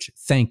right, Coach.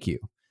 Thank you.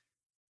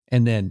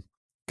 And then,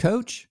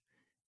 Coach,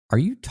 are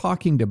you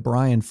talking to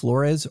Brian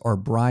Flores or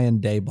Brian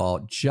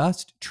Daboll?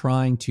 Just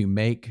trying to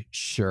make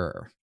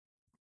sure.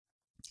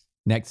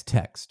 Next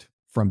text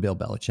from Bill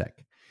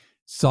Belichick.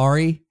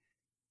 Sorry,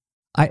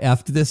 I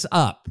effed this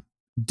up.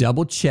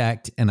 Double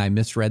checked and I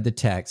misread the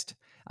text.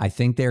 I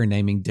think they are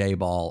naming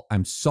Daboll.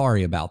 I'm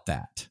sorry about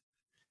that.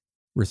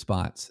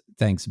 Response.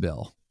 Thanks,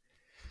 Bill.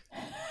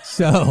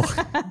 So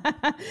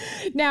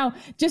now,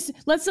 just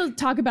let's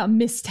talk about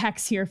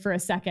mistext here for a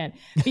second,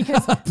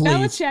 because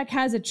Belichick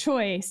has a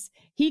choice.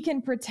 He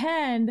can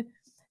pretend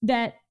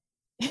that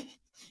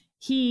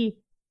he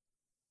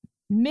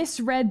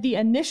misread the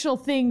initial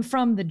thing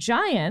from the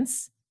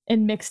Giants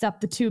and mixed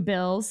up the two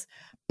bills.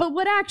 But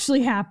what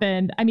actually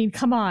happened, I mean,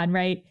 come on,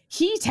 right?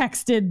 He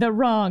texted the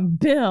wrong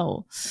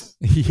bill.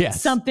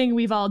 Yes. Something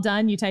we've all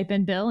done. You type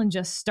in bill and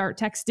just start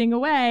texting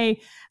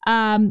away.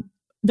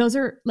 Those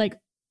are like,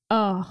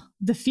 oh,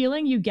 the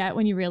feeling you get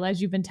when you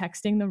realize you've been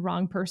texting the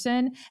wrong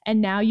person and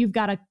now you've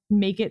got to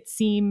make it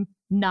seem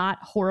not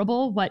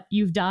horrible what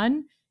you've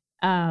done.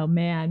 Oh,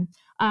 man.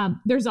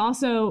 There's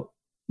also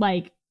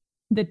like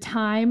the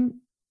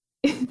time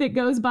that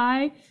goes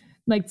by.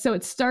 Like, so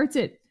it starts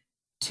at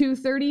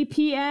 2:30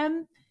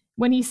 p.m.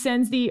 when he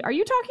sends are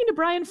you talking to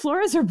Brian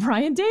Flores or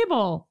Brian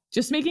Daboll?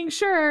 Just making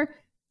sure.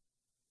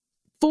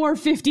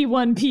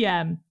 4:51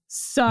 p.m.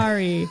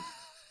 Sorry.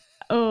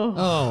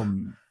 Oh,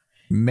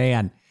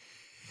 man.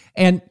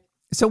 And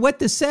so what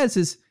this says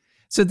is,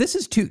 so this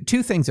is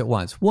two things at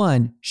once.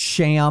 One,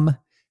 sham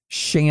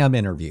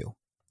interview.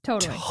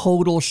 Totally.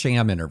 Total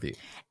sham interview.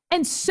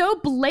 And so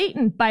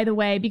blatant, by the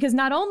way, because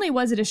not only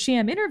was it a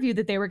sham interview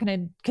that they were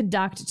going to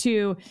conduct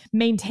to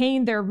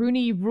maintain their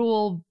Rooney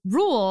rule,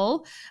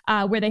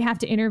 where they have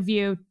to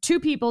interview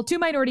two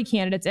minority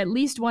candidates, at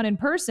least one in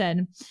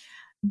person,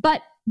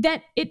 but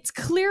that it's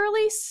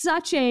clearly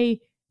such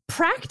a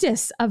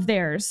practice of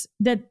theirs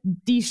that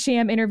these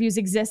sham interviews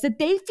exist, that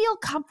they feel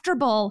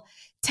comfortable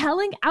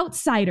telling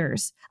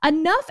outsiders,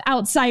 enough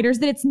outsiders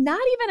that it's not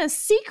even a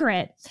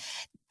secret,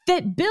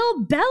 that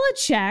Bill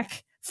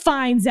Belichick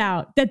finds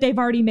out that they've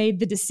already made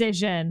the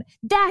decision.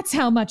 That's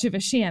how much of a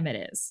sham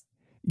it is.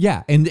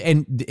 Yeah,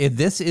 and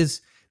this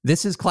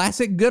is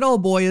classic good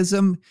old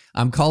boyism.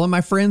 I'm calling my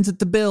friends at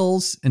the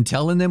Bills and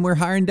telling them we're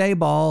hiring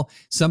Daboll.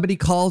 Somebody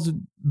calls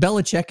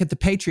Belichick at the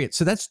Patriots.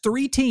 So that's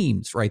 3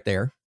 teams right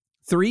there.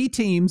 3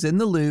 teams in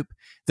the loop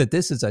that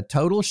this is a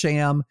total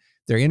sham.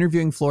 They're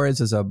interviewing Flores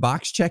as a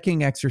box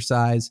checking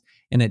exercise,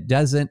 and it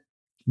doesn't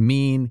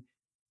mean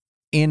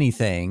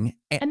anything.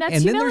 And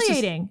that's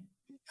humiliating.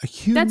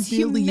 That's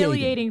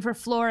humiliating for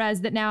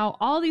Flores, that now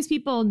all these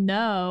people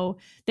know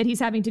that he's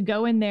having to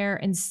go in there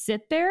and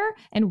sit there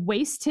and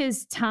waste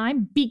his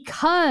time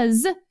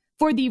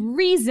for the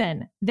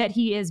reason that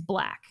he is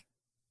Black.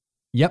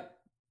 Yep.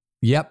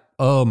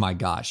 Oh my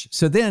gosh.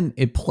 So then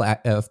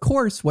of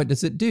course, what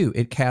does it do?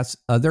 It casts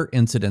other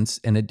incidents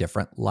in a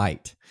different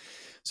light.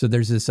 So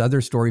there's this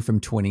other story from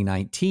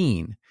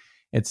 2019.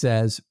 It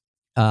says,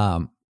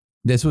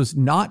 this was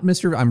not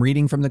Mr. I'm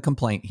reading from the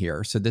complaint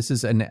here. So this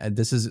is,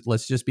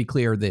 let's just be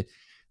clear, the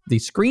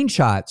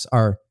screenshots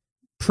are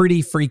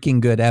pretty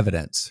freaking good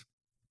evidence.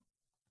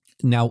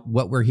 Now,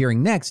 what we're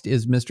hearing next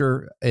is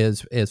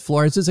is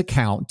Flores's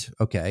account.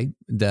 Okay.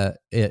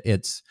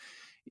 It's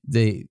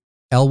the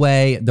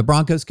Elway, the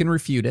Broncos can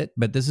refute it,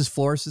 but this is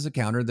Flores's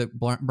account, or the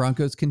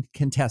Broncos can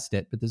contest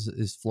it, but this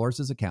is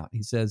Flores's account.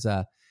 He says,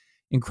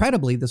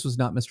 incredibly, this was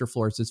not Mr.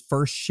 Flores's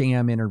first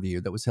sham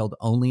interview that was held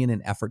only in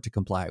an effort to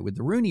comply with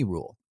the Rooney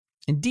Rule.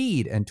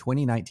 Indeed, in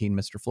 2019,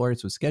 Mr.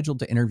 Flores was scheduled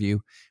to interview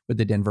with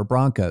the Denver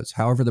Broncos.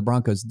 However, the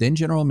Broncos' then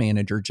general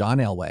manager, John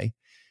Elway,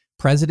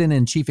 president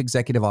and chief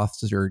executive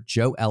officer,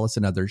 Joe Ellis,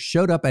 and others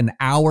showed up an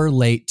hour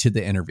late to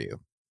the interview.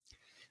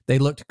 They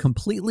looked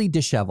completely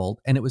disheveled,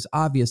 and it was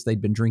obvious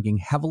they'd been drinking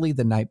heavily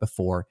the night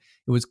before.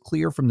 It was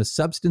clear from the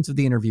substance of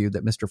the interview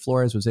that Mr.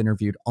 Flores was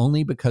interviewed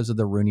only because of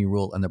the Rooney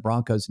Rule, and the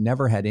Broncos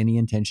never had any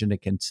intention to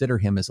consider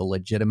him as a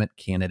legitimate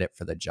candidate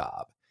for the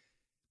job.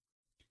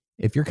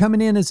 If you're coming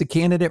in as a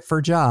candidate for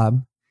a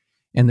job,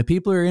 and the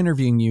people who are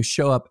interviewing you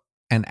show up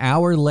an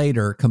hour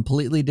later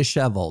completely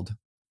disheveled,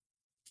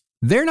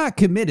 they're not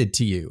committed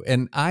to you.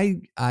 And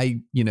that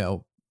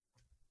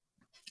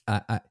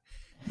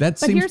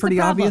seems pretty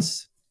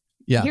obvious.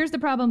 Yeah. Here's the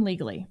problem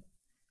legally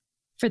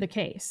for the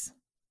case.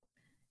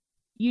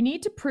 You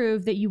need to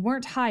prove that you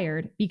weren't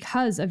hired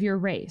because of your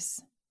race.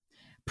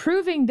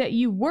 Proving that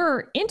you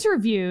were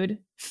interviewed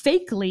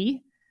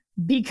fakely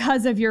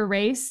because of your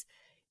race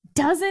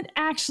doesn't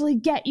actually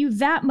get you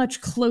that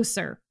much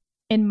closer,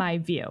 in my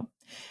view.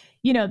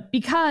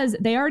 because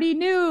they already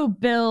knew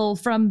Bill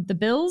from the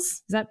Bills.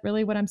 Is that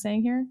really what I'm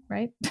saying here?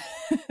 Right?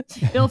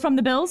 Bill from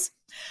the Bills.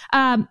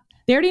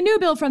 They already knew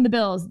Bill from the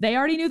Bills. They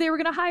already knew they were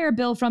going to hire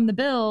Bill from the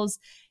Bills.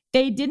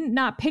 They didn't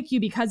not pick you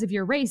because of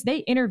your race. They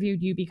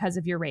interviewed you because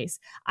of your race.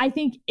 I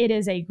think it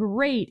is a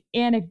great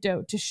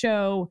anecdote to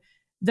show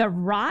the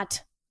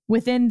rot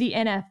within the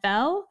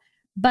NFL,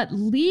 but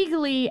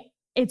legally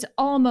it's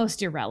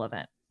almost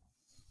irrelevant.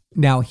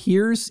 Now,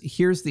 here's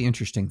the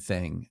interesting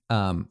thing.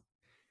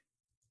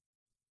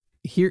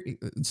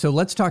 So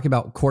let's talk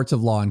about courts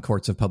of law and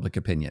courts of public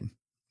opinion,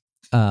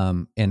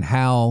 and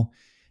how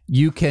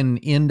you can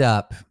end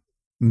up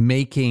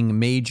making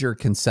major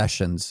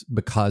concessions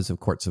because of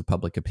courts of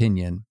public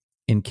opinion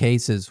in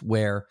cases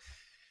where,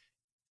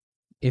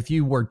 if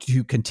you were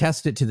to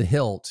contest it to the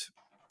hilt,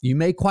 you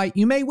may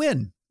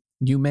win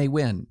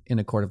in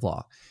a court of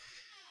law.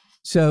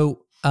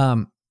 So,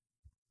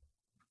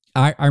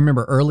 I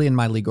remember early in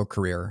my legal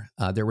career,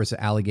 there were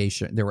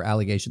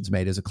allegations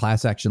made as a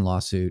class action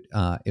lawsuit.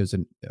 It was a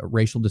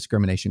racial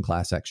discrimination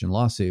class action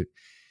lawsuit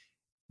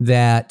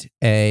that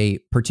a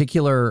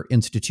particular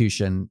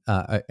institution,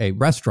 a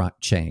restaurant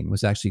chain,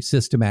 was actually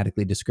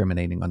systematically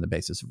discriminating on the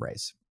basis of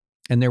race.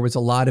 And there was a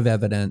lot of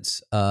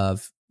evidence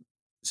of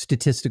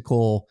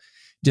statistical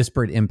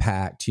disparate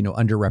impact,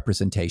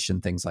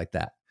 underrepresentation, things like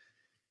that.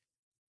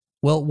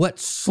 Well, what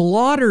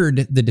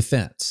slaughtered the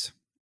defense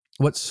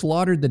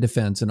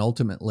and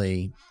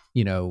ultimately,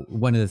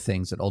 one of the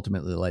things that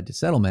ultimately led to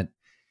settlement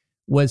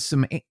was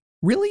some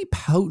really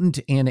potent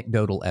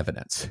anecdotal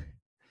evidence,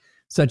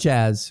 such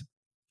as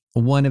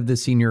one of the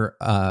senior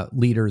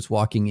leaders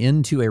walking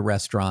into a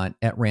restaurant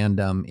at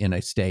random in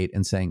a state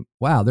and saying,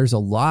 wow, there's a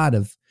lot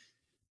of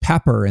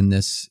pepper in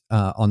this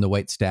on the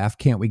wait staff.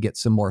 Can't we get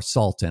some more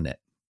salt in it?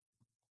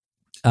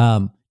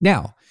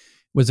 Now,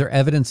 was there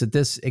evidence that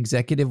this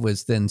executive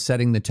was then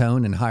setting the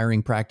tone and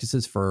hiring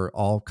practices for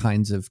all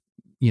kinds of,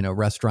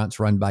 restaurants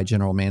run by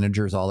general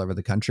managers all over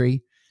the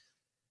country?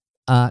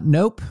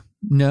 Nope.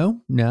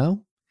 No.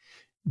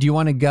 Do you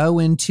want to go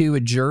into a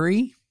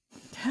jury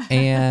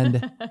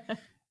and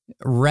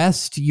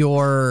rest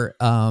your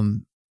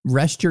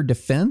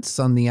defense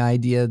on the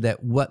idea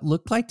that what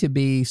looked like to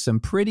be some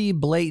pretty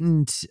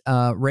blatant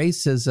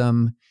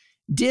racism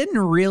didn't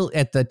really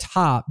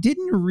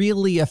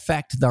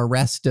affect the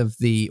rest of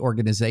the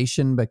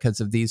organization because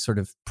of these sort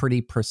of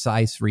pretty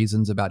precise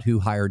reasons about who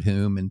hired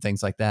whom and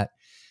things like that?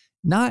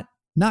 Not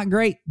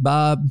great,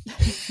 Bob.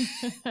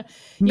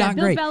 Bill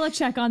great.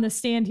 Belichick on the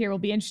stand here will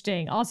be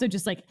interesting. Also,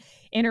 just like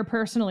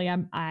interpersonally,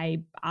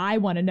 I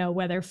want to know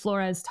whether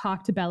Flores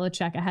talked to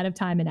Belichick ahead of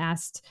time and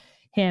asked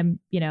him,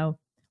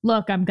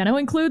 look, I'm going to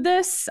include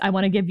this. I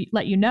want to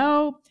let you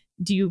know.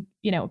 Do you,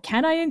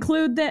 can I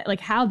include that? Like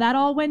how that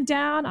all went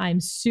down?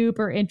 I'm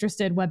super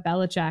interested what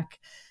Belichick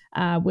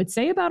would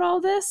say about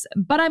all this,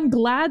 but I'm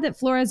glad that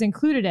Flores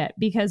included it,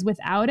 because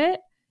without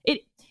it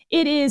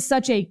is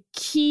such a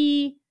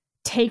key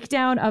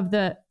takedown of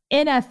the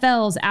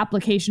NFL's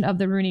application of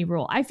the Rooney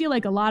Rule. I feel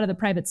like a lot of the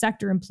private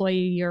sector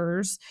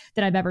employers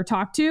that I've ever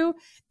talked to,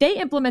 they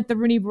implement the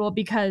Rooney Rule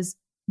because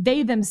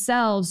they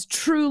themselves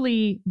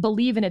truly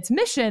believe in its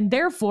mission.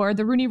 Therefore,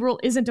 the Rooney Rule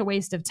isn't a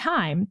waste of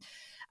time.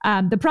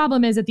 The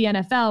problem is at the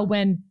NFL,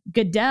 when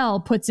Goodell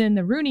puts in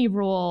the Rooney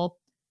Rule,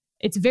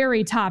 it's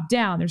very top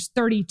down. There's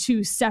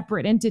 32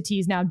 separate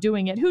entities now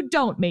doing it who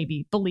don't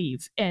maybe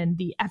believe in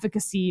the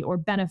efficacy or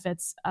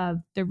benefits of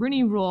the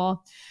Rooney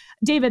Rule.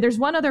 David, there's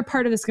one other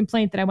part of this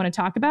complaint that I want to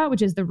talk about,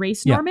 which is the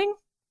race norming.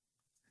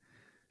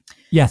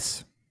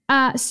 Yes.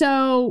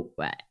 So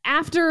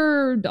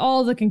after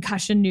all the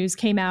concussion news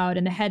came out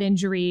and the head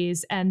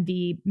injuries and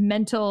the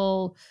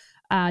mental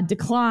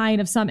decline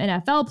of some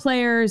NFL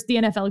players, the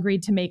NFL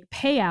agreed to make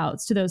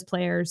payouts to those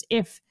players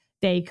if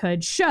they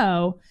could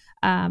show,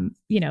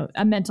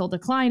 a mental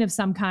decline of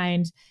some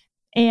kind.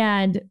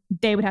 And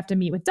they would have to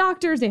meet with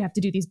doctors. They have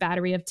to do these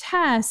battery of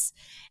tests.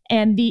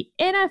 And the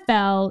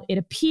NFL, it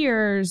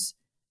appears,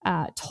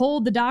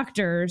 told the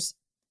doctors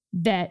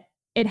that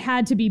it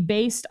had to be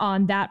based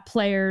on that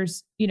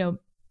player's,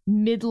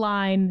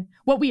 midline,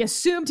 what we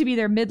assume to be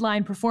their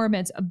midline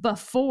performance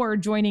before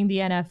joining the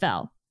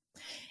NFL.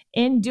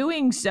 In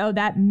doing so,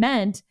 that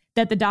meant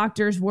that the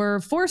doctors were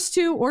forced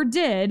to, or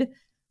did,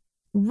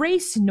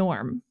 race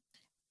norm.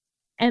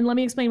 And let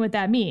me explain what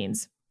that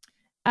means.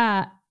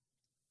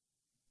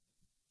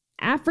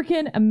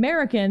 African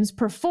Americans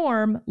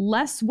perform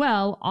less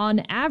well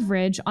on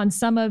average on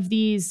some of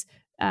these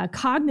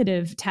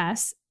cognitive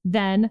tests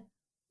than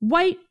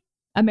white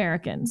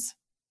Americans.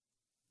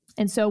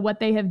 And so what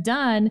they have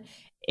done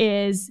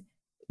is,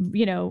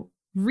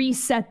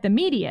 reset the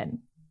median.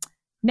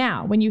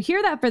 Now, when you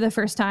hear that for the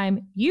first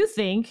time, you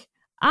think,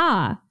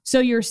 so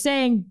you're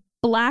saying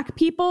Black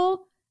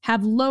people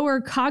have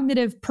lower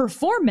cognitive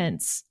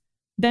performance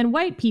than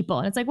white people.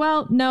 And it's like,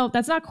 well, no,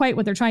 that's not quite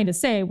what they're trying to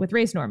say with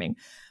race norming.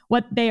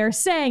 What they are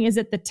saying is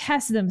that the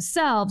tests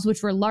themselves,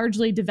 which were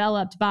largely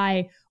developed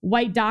by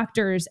white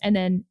doctors and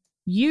then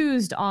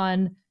used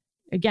on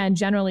again,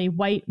 generally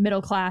white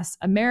middle-class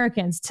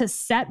Americans, to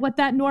set what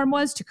that norm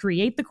was, to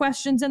create the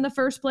questions in the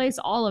first place,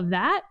 all of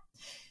that,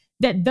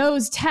 that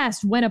those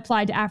tests, when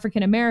applied to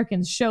African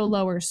Americans, show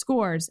lower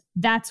scores.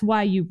 That's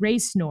why you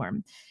race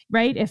norm,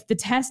 right? If the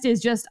test is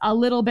just a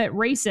little bit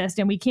racist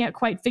and we can't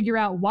quite figure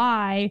out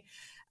why,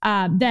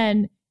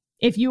 then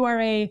if you are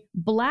a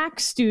Black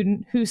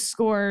student who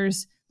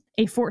scores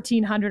a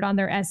 1400 on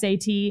their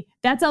SAT,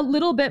 that's a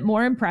little bit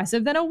more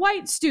impressive than a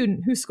white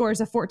student who scores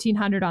a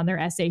 1400 on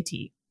their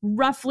SAT.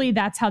 Roughly,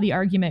 that's how the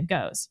argument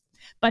goes.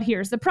 But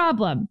here's the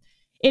problem.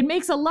 It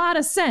makes a lot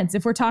of sense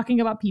if we're talking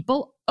about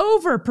people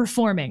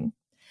overperforming.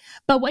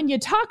 But when you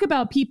talk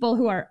about people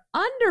who are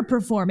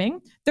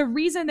underperforming, the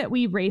reason that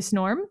we race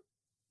norm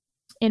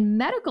in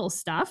medical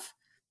stuff,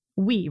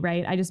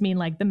 right? I just mean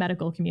like the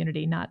medical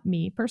community, not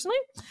me personally.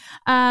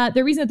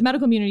 The reason that the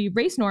medical community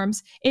race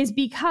norms is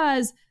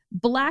because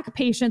Black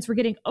patients were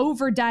getting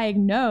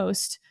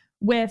overdiagnosed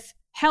with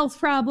health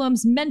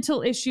problems,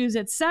 mental issues,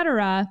 et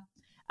cetera,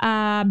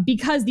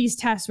 because these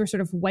tests were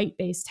sort of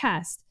white-based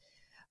tests.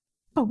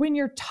 But when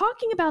you're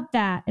talking about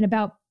that and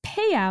about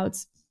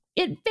payouts,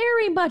 it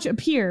very much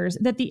appears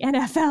that the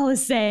NFL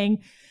is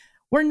saying,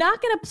 we're not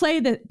going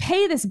to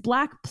pay this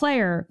Black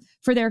player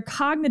for their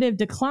cognitive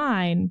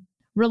decline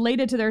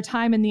related to their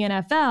time in the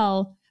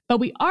NFL, but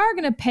we are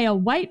going to pay a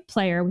white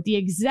player with the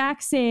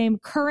exact same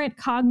current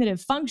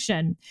cognitive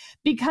function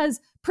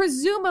because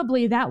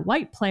presumably that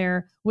white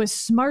player was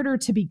smarter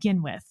to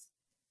begin with.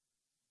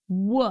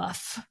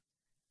 Woof.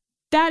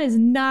 That is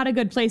not a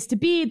good place to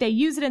be. They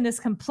use it in this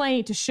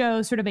complaint to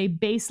show sort of a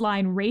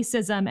baseline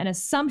racism and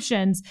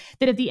assumptions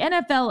that if the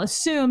NFL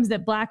assumes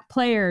that Black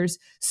players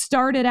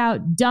started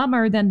out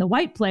dumber than the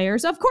white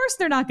players, of course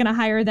they're not going to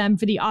hire them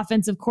for the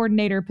offensive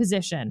coordinator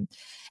position.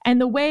 And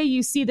the way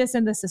you see this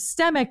in the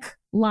systemic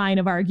line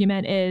of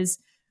argument is,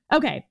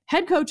 okay,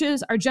 head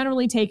coaches are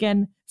generally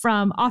taken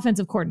from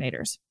offensive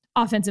coordinators.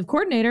 Offensive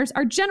coordinators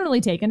are generally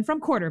taken from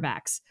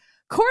quarterbacks.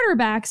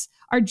 Quarterbacks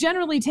are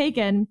generally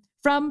taken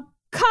from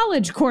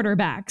college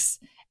quarterbacks,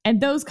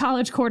 and those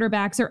college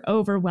quarterbacks are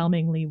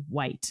overwhelmingly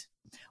white.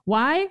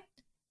 Why?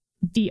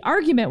 The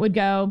argument would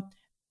go,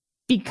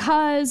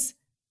 because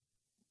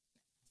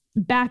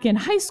back in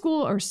high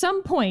school or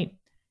some point,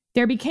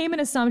 there became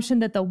an assumption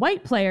that the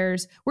white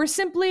players were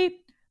simply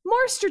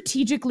more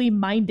strategically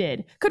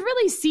minded, could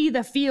really see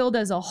the field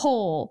as a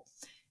whole,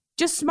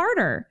 just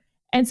smarter.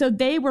 And so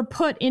they were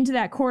put into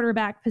that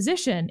quarterback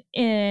position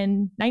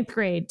in 9th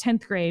grade,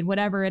 10th grade,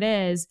 whatever it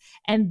is.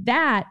 And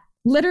that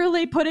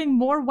literally putting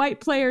more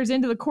white players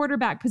into the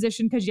quarterback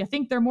position because you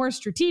think they're more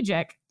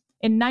strategic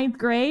in 9th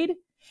grade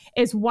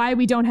is why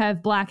we don't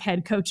have Black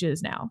head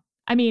coaches now.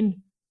 I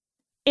mean,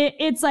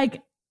 it's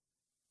like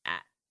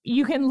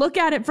you can look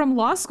at it from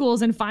law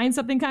schools and find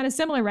something kind of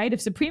similar, right?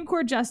 If Supreme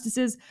Court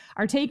justices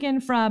are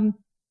taken from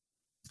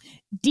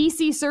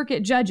DC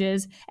Circuit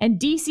judges and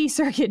DC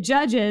Circuit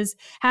judges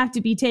have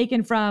to be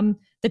taken from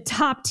the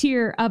top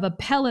tier of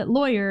appellate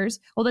lawyers,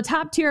 well, the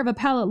top tier of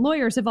appellate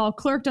lawyers have all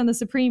clerked on the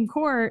Supreme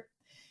Court.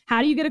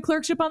 How do you get a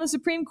clerkship on the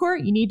Supreme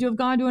Court? You need to have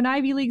gone to an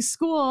Ivy League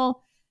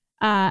school.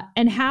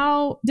 And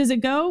how does it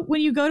go when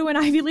you go to an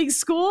Ivy League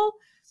school?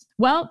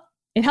 Well,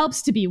 it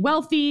helps to be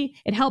wealthy.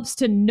 It helps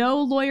to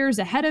know lawyers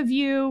ahead of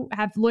you,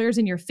 have lawyers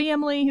in your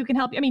family who can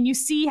help you. I mean, you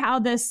see how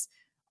this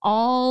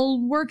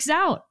all works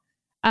out.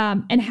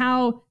 And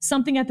how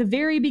something at the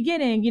very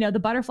beginning, the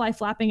butterfly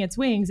flapping its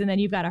wings, and then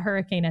you've got a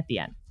hurricane at the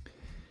end.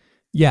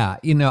 Yeah,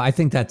 I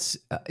think that's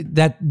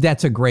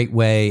a great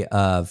way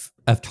of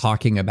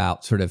talking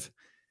about sort of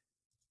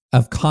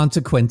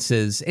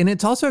consequences, and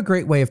it's also a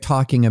great way of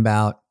talking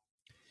about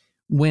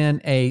when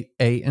an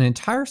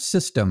entire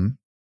system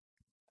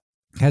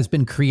has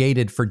been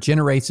created for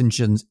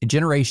generations and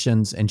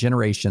generations,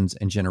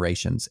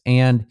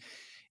 and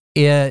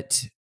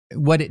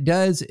what it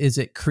does is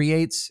it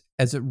creates,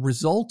 as a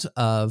result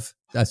of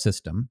a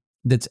system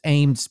that's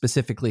aimed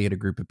specifically at a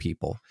group of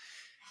people,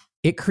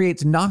 it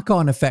creates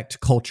knock-on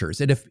effect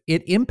cultures.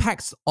 It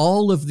impacts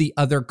all of the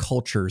other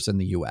cultures in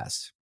the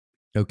U.S.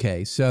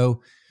 Okay,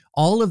 so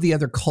all of the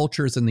other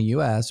cultures in the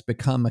U.S.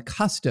 become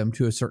accustomed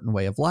to a certain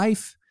way of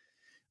life,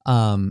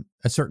 a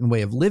certain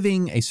way of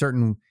living, a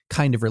certain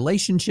kind of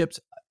relationships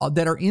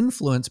that are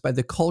influenced by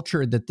the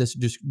culture that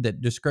that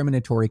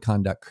discriminatory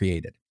conduct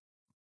created.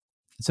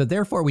 So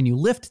therefore, when you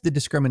lift the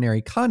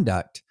discriminatory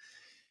conduct,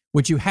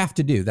 which you have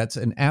to do, that's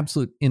an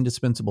absolute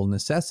indispensable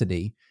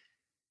necessity,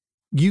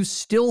 you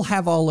still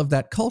have all of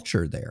that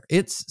culture there.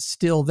 It's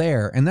still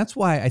there. And that's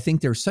why I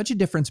think there's such a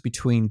difference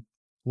between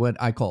what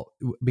I call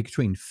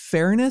between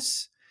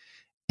fairness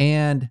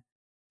and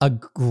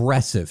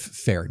aggressive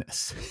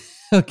fairness.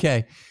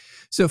 Okay.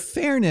 So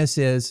fairness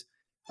is,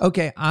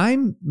 okay,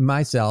 I'm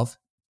not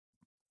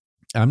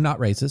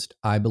racist.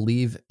 I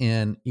believe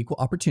in equal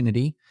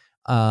opportunity.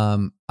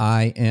 I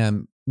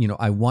am,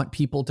 I want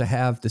people to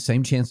have the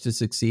same chance to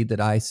succeed that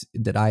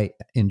I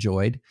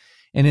enjoyed.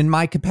 And in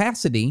my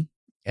capacity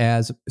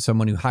as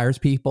someone who hires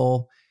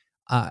people,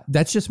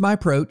 that's just my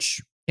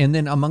approach. And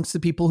then amongst the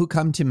people who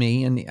come to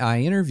me and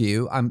I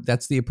interview,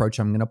 that's the approach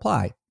I'm going to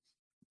apply.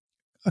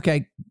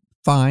 Okay,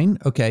 fine.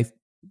 Okay.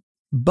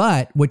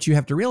 But what you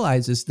have to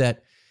realize is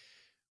that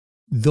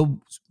the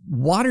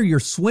water you're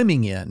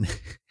swimming in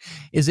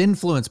is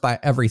influenced by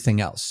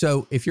everything else.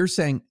 So if you're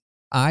saying,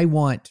 I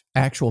want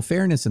actual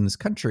fairness in this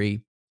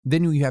country,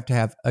 then you have to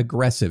have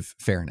aggressive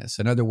fairness.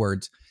 In other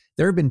words,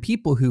 there have been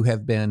people who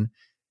have been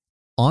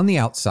on the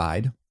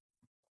outside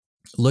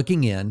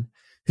looking in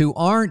who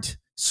aren't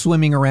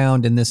swimming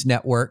around in this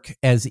network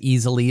as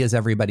easily as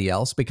everybody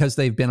else because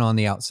they've been on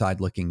the outside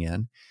looking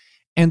in,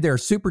 and they're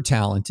super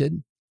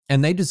talented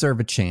and they deserve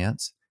a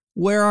chance.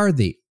 Where are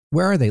they?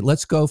 Where are they?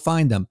 Let's go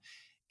find them.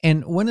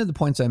 And one of the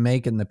points I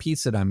make in the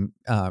piece that I'm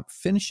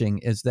finishing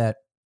is that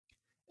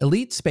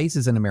elite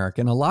spaces in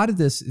America, and a lot of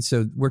this,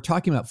 so we're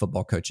talking about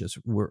football coaches.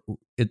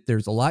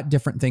 There's a lot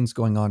different things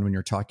going on when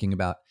you're talking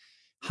about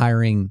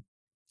hiring.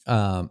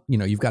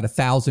 You've got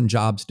 1,000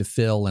 jobs to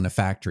fill in a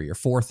factory or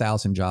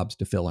 4,000 jobs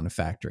to fill in a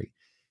factory.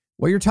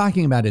 What you're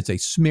talking about is a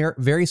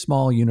very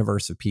small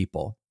universe of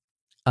people.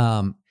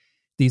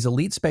 These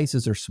elite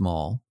spaces are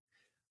small.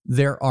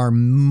 There are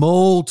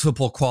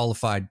multiple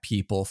qualified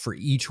people for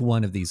each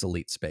one of these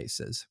elite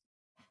spaces.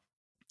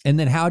 And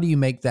then how do you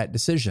make that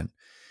decision?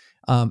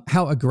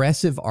 How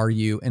aggressive are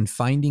you in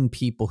finding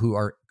people who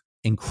are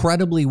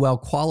incredibly well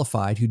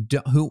qualified,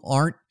 who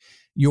aren't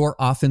your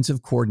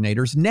offensive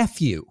coordinator's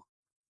nephew,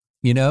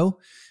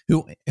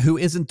 who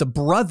isn't the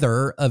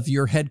brother of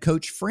your head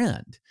coach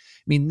friend?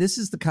 I mean, this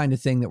is the kind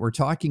of thing that we're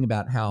talking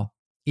about, how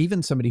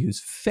even somebody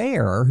who's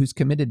fair, who's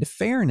committed to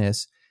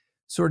fairness,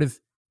 sort of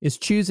is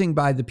choosing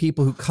by the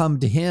people who come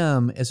to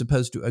him, as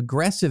opposed to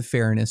aggressive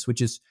fairness, which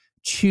is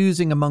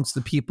choosing amongst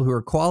the people who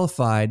are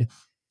qualified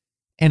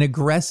and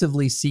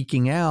aggressively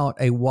seeking out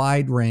a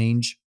wide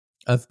range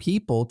of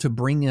people to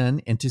bring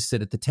in and to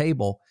sit at the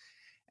table.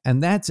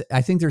 And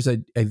I think there's a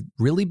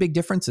really big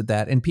difference at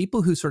that. And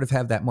people who sort of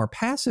have that more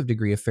passive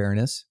degree of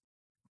fairness,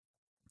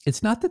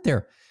 it's not that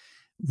they're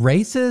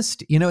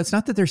racist, it's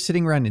not that they're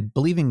sitting around and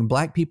believing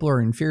black people are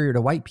inferior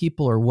to white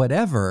people or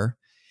whatever.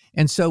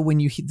 And so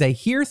when they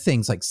hear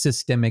things like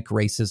systemic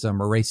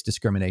racism or race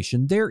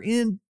discrimination, they're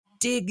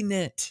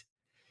indignant.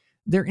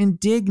 They're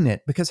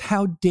indignant because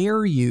how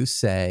dare you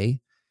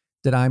say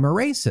that I'm a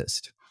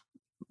racist?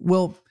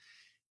 Well,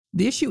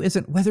 the issue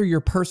isn't whether you're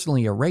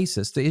personally a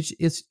racist.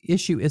 The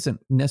issue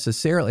isn't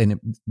necessarily, and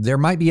there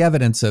might be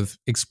evidence of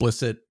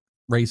explicit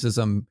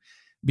racism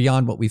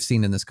beyond what we've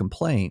seen in this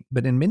complaint,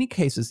 but in many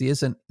cases, the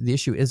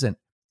issue isn't,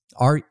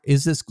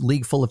 is this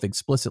league full of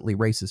explicitly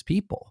racist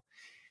people?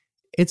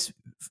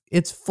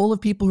 It's full of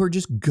people who are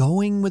just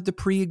going with the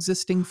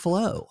pre-existing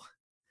flow.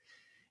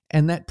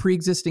 And that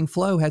pre-existing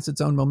flow has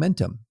its own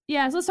momentum.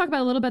 Yeah, so let's talk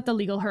about a little bit the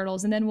legal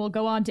hurdles, and then we'll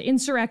go on to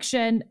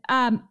insurrection.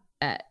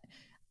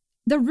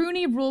 The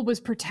Rooney Rule was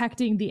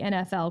protecting the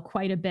NFL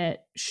quite a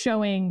bit,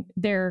 showing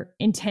their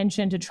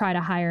intention to try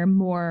to hire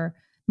more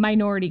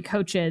minority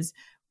coaches.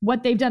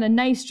 What they've done a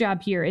nice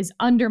job here is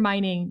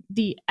undermining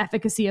the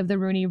efficacy of the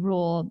Rooney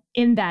Rule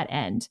in that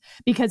end.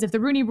 Because if the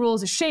Rooney Rule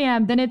is a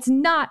sham, then it's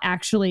not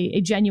actually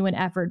a genuine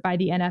effort by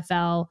the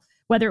NFL,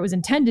 whether it was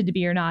intended to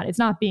be or not. It's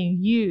not being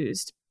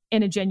used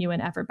in a genuine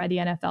effort by the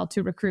NFL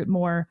to recruit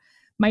more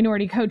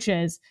minority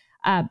coaches.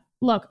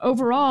 Look,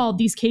 overall,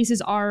 these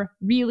cases are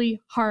really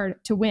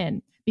hard to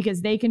win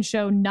because they can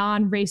show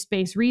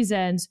non-race-based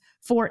reasons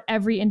for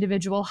every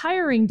individual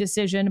hiring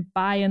decision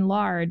by and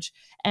large.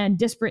 And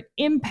disparate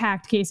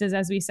impact cases,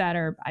 as we said,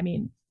 are,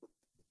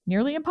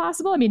 nearly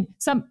impossible.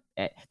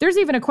 There's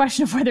even a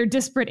question of whether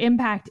disparate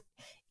impact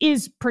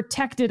is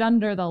protected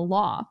under the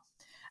law.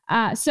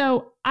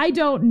 So I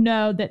don't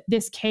know that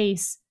this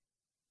case,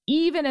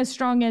 even as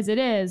strong as it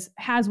is,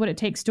 has what it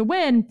takes to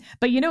win.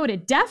 But you know what?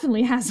 It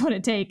definitely has what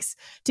it takes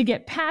to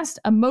get past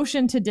a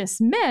motion to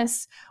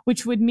dismiss,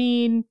 which would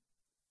mean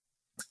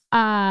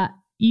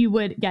you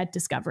would get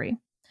discovery.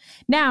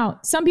 Now,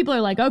 some people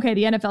are like, okay,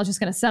 the NFL is just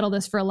going to settle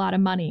this for a lot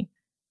of money.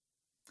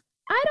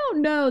 I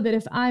don't know that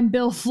if I'm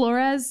Bill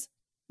Flores,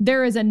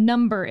 there is a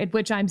number at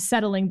which I'm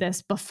settling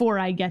this before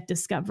I get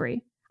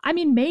discovery.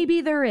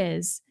 Maybe there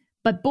is,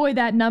 but boy,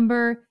 that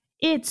number,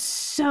 it's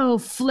so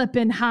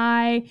flippin'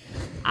 high.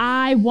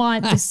 I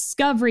want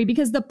discovery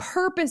because the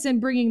purpose in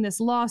bringing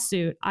this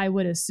lawsuit, I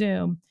would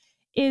assume,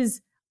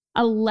 is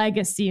a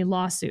legacy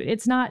lawsuit.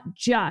 It's not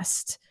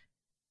just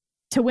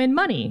to win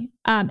money.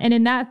 And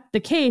in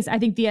the case, I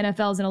think the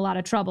NFL is in a lot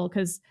of trouble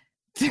because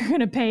they're going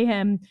to pay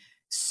him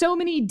so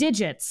many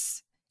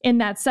digits in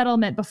that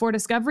settlement before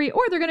discovery,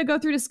 or they're going to go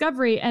through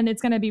discovery and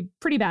it's going to be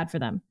pretty bad for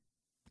them.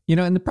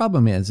 And the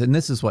problem is, and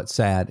this is what's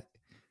sad,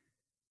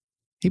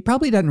 he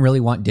probably doesn't really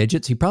want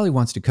digits. He probably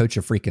wants to coach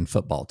a freaking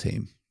football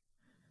team,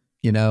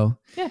 Yeah,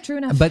 true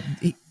enough. But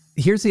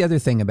here's the other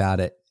thing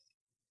about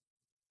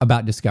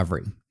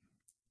discovery.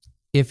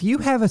 If you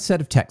have a set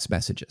of text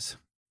messages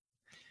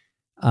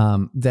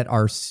that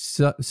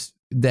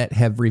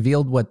have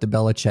revealed what the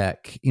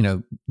Belichick,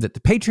 that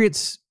the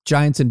Patriots,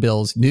 Giants, and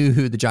Bills knew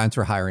who the Giants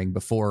were hiring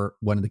before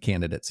one of the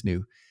candidates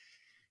knew.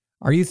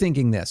 Are you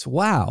thinking this?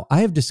 Wow,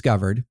 I have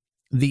discovered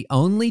the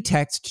only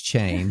text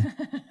chain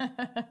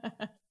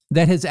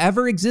that has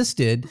ever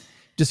existed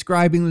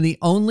describing the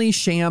only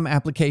sham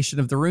application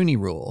of the Rooney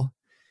Rule,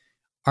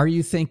 are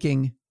you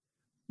thinking,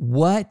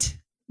 what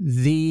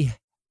the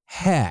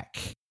heck?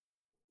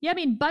 Yeah, I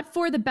mean, but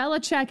for the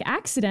Belichick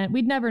accident,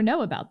 we'd never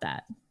know about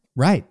that.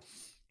 Right.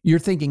 You're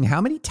thinking,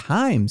 how many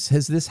times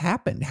has this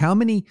happened? How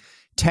many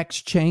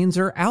text chains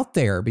are out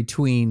there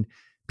between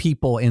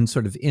people in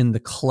sort of in the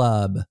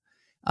club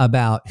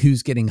about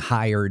who's getting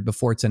hired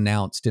before it's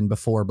announced and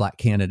before black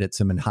candidates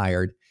have been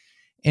hired?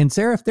 And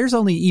Sarah, if there's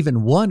only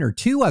even one or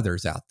two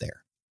others out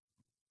there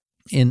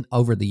in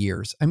over the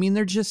years, I mean,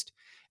 they're just,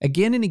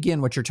 again and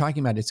again, what you're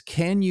talking about is,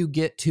 can you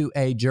get to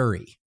a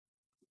jury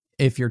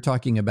if you're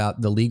talking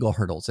about the legal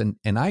hurdles?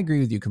 And I agree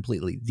with you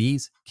completely.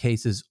 These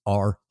cases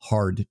are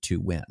hard to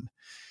win.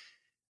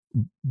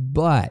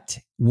 But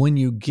when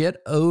you get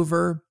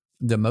over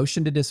the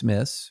motion to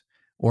dismiss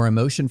or a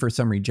motion for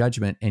summary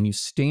judgment and you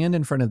stand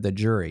in front of the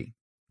jury,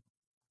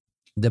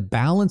 the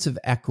balance of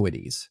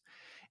equities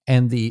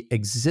and the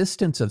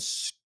existence of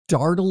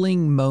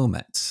startling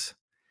moments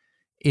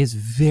is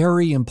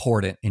very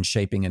important in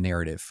shaping a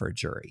narrative for a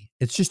jury.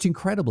 It's just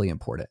incredibly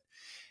important.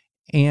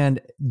 And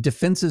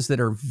defenses that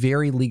are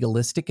very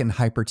legalistic and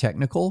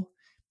hyper-technical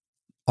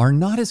are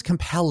not as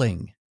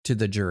compelling to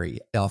the jury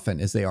often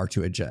as they are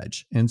to a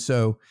judge. And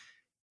so,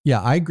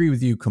 yeah, I agree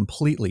with you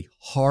completely.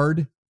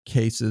 Hard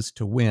cases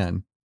to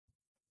win.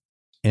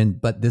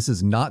 But this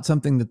is not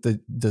something that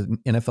the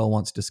NFL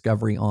wants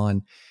discovery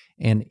on.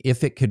 And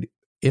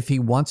if he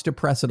wants to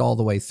press it all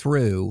the way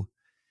through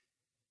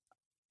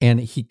and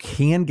he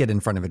can get in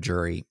front of a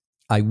jury,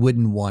 I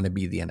wouldn't want to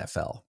be the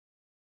NFL.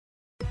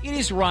 It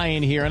is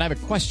Ryan here, and I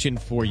have a question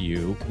for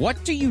you.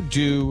 What do you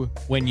do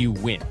when you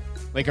win?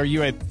 Like, are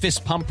you a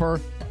fist pumper,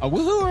 a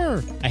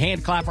woohooer, a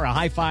hand clapper, a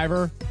high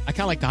fiver? I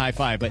kind of like the high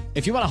five, but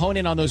if you want to hone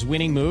in on those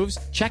winning moves,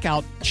 check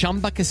out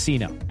Chumba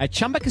Casino. At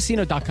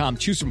ChumbaCasino.com,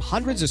 choose from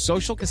hundreds of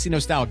social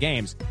casino-style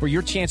games for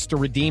your chance to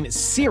redeem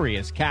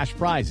serious cash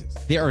prizes.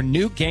 There are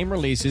new game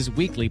releases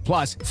weekly,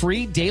 plus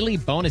free daily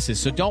bonuses.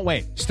 So don't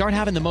wait. Start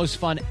having the most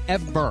fun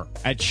ever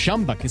at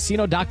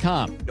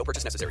ChumbaCasino.com. No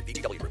purchase necessary.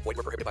 VGW Group. Void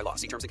where prohibited by law.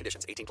 See terms and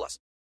conditions. 18+.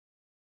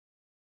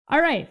 All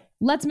right,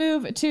 let's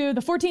move to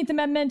the 14th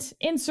Amendment,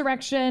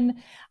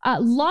 insurrection,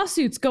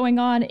 lawsuits going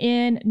on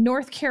in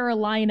North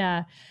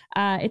Carolina.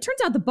 It turns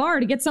out the bar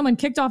to get someone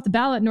kicked off the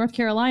ballot in North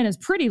Carolina is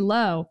pretty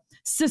low.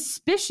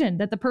 Suspicion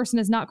that the person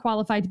is not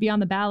qualified to be on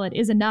the ballot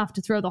is enough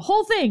to throw the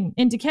whole thing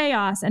into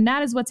chaos. And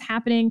that is what's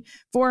happening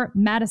for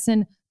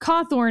Madison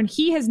Cawthorn.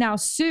 He has now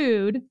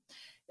sued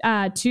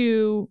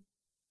to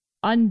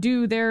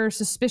undo their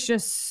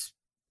suspicious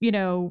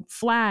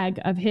flag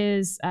of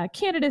his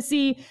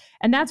candidacy.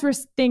 And that's where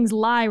things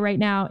lie right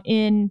now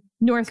in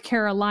North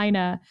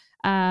Carolina.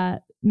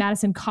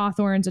 Madison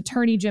Cawthorn's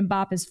attorney, Jim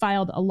Bopp, has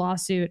filed a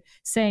lawsuit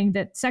saying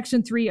that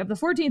Section 3 of the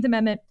 14th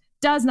Amendment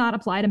does not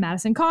apply to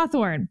Madison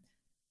Cawthorn.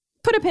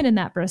 Put a pin in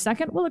that for a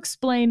second. We'll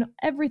explain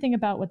everything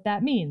about what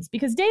that means,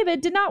 because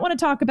David did not want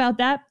to talk about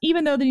that,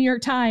 even though the New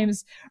York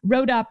Times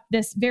wrote up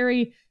this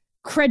very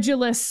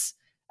credulous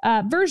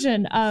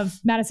version of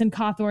Madison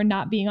Cawthorn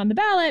not being on the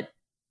ballot.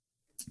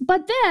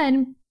 But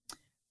then,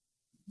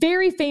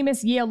 very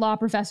famous Yale law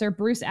professor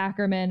Bruce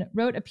Ackerman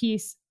wrote a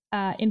piece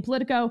in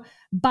Politico,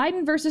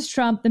 Biden versus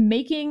Trump, the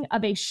making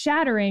of a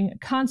shattering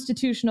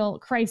constitutional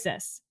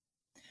crisis.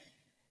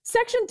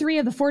 Section 3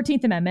 of the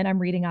 14th Amendment, I'm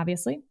reading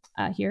obviously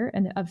here,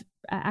 and of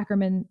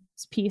Ackerman's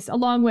piece,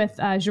 along with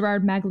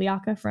Gerard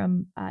Magliocca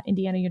from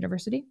Indiana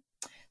University.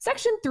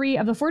 Section 3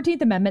 of the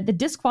 14th Amendment, the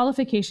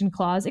disqualification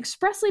clause,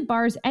 expressly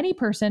bars any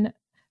person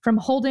from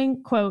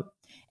holding, quote,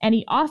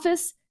 any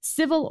office,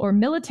 civil or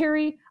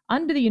military,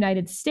 under the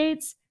United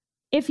States,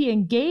 if he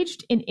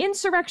engaged in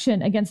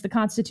insurrection against the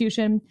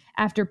Constitution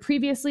after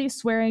previously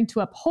swearing to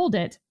uphold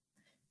it,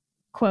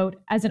 quote,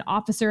 as an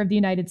officer of the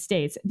United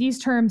States. These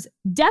terms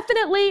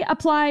definitely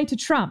apply to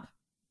Trump,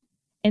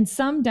 and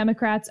some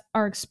Democrats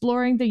are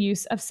exploring the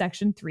use of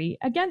Section 3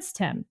 against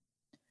him.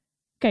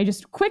 Okay,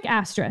 just a quick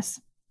asterisk.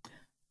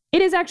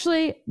 It is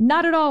actually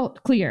not at all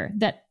clear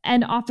that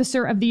an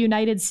officer of the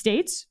United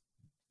States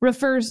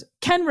includes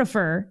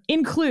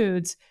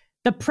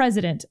the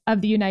president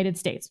of the United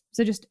States.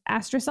 So just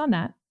asterisk on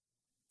that.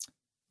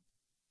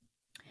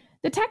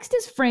 The text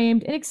is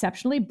framed in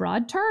exceptionally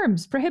broad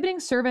terms, prohibiting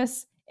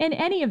service in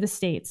any of the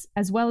states,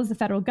 as well as the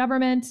federal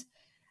government.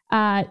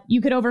 You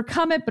could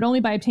overcome it, but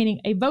only by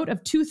obtaining a vote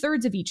of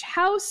 2/3 of each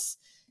house.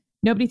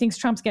 Nobody thinks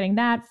Trump's getting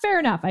that. Fair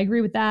enough. I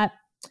agree with that.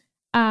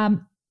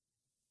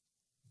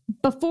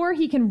 Before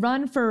he can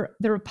run for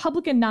the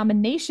Republican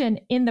nomination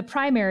in the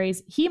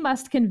primaries, he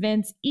must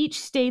convince each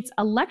state's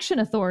election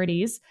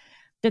authorities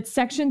that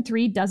Section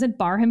 3 doesn't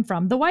bar him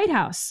from the White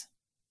House.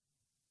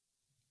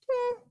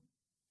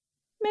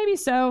 Maybe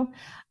so.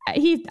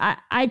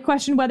 I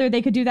question whether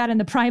they could do that in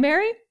the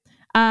primary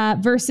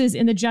versus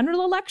in the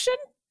general election.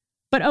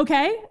 But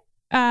okay,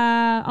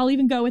 I'll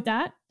even go with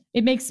that.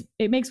 It makes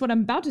what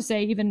I'm about to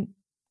say even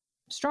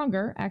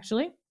stronger,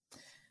 actually.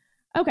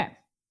 Okay.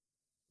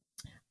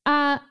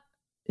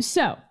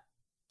 So,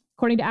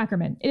 According to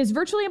Ackerman, it is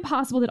virtually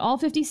impossible that all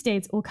 50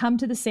 states will come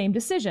to the same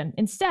decision.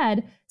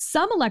 Instead,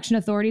 some election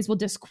authorities will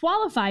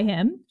disqualify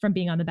him from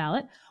being on the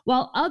ballot,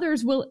 while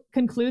others will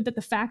conclude that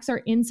the facts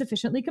are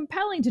insufficiently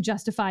compelling to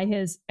justify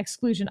his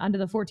exclusion under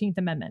the 14th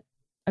Amendment.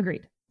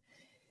 Agreed.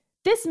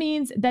 This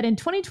means that in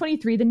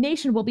 2023, the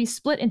nation will be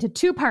split into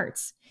two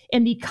parts.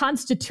 In the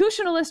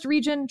constitutionalist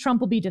region,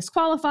 Trump will be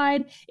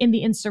disqualified. In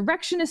the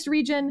insurrectionist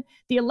region,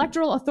 the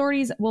electoral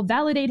authorities will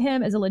validate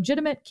him as a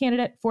legitimate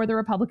candidate for the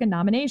Republican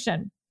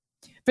nomination.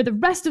 For the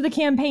rest of the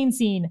campaign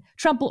scene,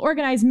 Trump will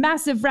organize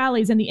massive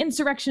rallies in the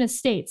insurrectionist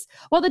states,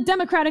 while the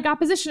Democratic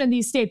opposition in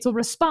these states will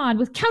respond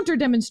with counter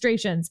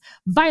demonstrations.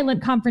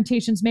 Violent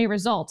confrontations may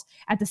result.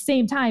 At the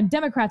same time,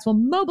 Democrats will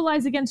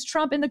mobilize against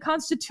Trump in the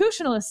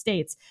constitutionalist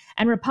states,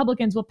 and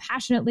Republicans will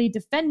passionately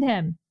defend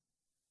him.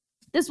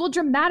 This will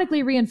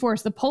dramatically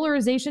reinforce the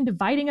polarization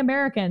dividing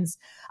Americans.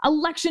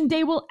 Election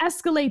day will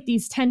escalate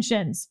these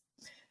tensions.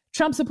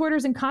 Trump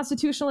supporters in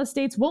constitutionalist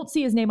states won't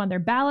see his name on their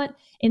ballot.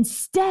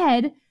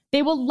 Instead,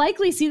 they will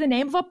likely see the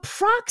name of a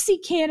proxy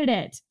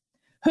candidate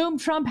whom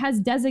Trump has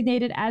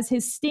designated as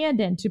his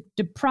stand-in to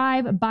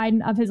deprive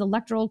Biden of his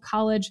electoral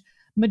college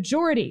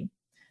majority.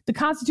 The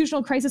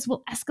constitutional crisis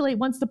will escalate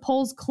once the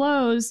polls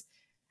close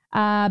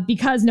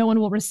because no one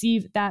will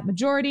receive that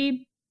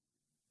majority.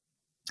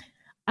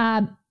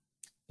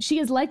 She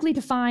is likely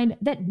to find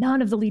that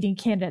none of the leading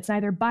candidates,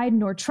 neither Biden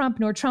nor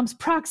Trump's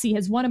proxy,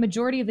 has won a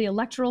majority of the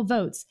electoral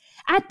votes.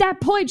 At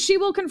that point, she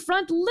will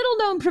confront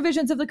little-known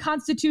provisions of the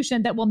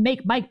Constitution that will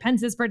make Mike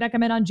Pence's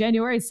predicament on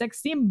January 6th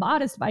seem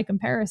modest by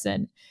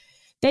comparison.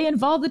 They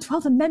involve the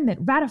 12th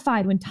Amendment,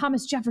 ratified when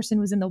Thomas Jefferson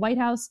was in the White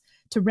House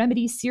to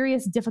remedy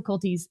serious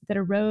difficulties that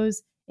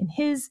arose in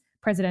his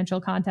presidential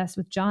contest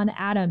with John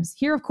Adams.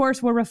 Here, of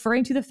course, we're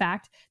referring to the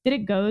fact that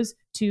it goes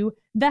to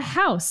the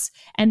House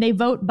and they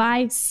vote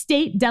by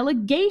state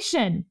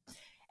delegation.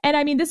 And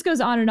I mean, this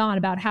goes on and on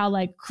about how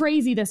like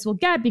crazy this will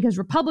get because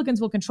Republicans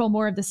will control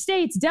more of the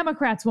states.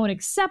 Democrats won't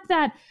accept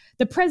that.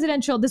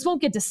 This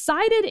won't get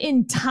decided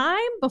in time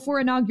before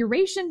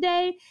Inauguration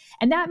Day.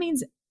 And that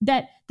means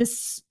that the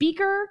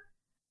speaker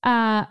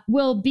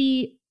will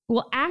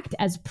act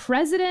as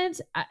president.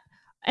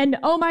 And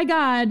oh my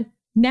God,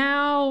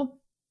 now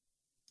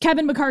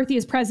Kevin McCarthy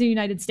is president of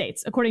the United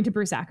States, according to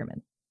Bruce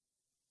Ackerman.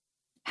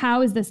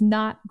 How is this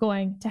not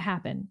going to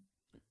happen,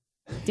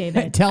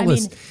 David? Tell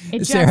us,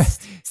 it Sarah.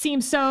 Just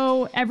seems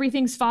so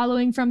everything's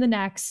following from the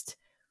next.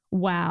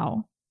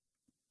 Wow.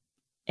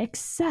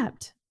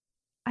 Except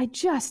I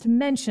just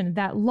mentioned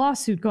that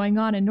lawsuit going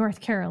on in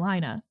North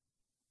Carolina.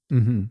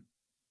 Mm-hmm.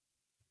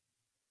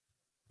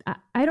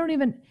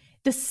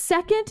 The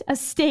second a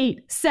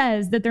state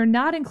says that they're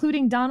not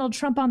including Donald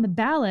Trump on the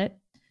ballot,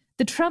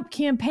 the Trump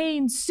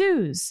campaign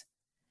sues.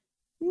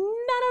 None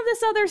of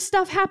this other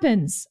stuff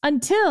happens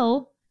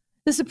until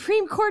the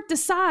Supreme Court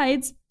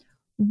decides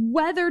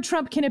whether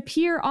Trump can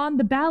appear on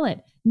the ballot,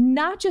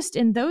 not just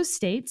in those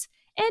states,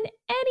 and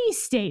any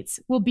states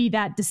will be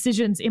that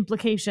decision's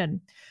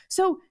implication.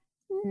 So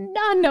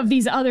none of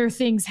these other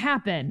things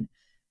happen.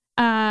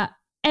 And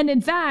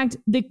in fact,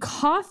 the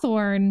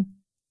Cawthorn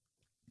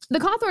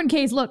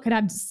case, look, could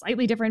have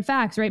slightly different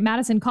facts, right?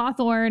 Madison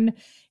Cawthorn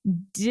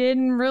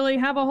didn't really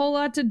have a whole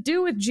lot to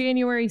do with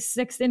January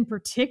 6th in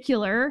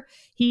particular.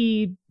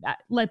 He,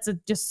 let's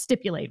just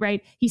stipulate,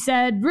 right? He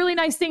said really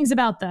nice things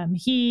about them.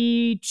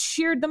 He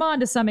cheered them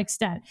on to some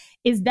extent.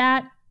 Is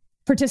that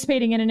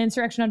participating in an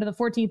insurrection under the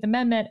 14th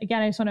Amendment?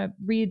 Again, I just want to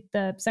read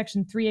the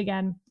Section 3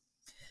 again.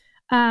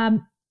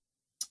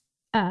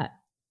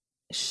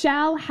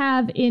 Shall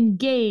have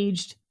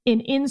engaged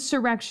in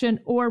insurrection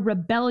or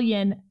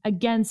rebellion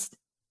against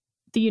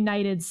the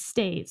United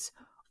States,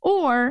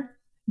 or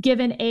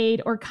given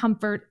aid or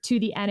comfort to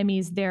the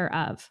enemies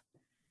thereof.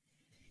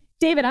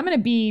 David, I'm going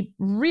to be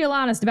real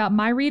honest about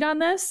my read on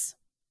this.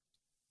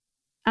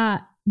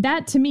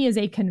 That to me is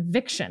a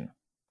conviction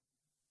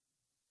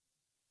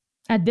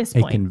at this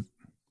point.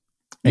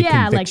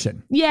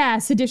 Conviction.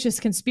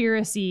 Seditious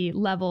conspiracy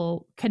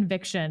level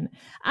conviction.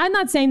 I'm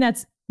not saying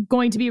that's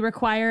going to be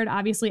required,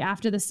 obviously,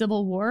 after the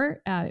Civil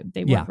War.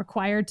 They weren't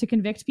required to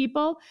convict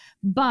people,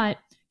 but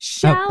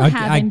shall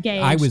have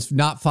engaged. I was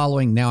not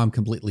following. Now I'm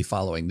completely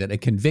following that a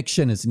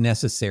conviction is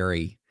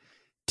necessary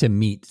to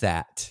meet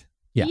that.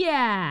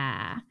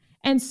 Yeah.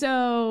 And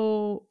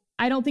so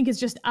I don't think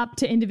it's just up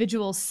to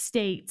individual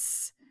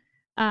states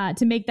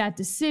to make that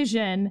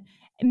decision.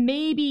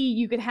 Maybe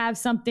you could have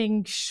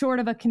something short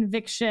of a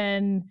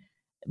conviction,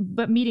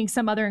 but meeting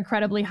some other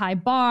incredibly high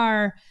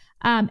bar.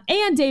 And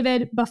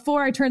David,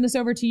 before I turn this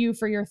over to you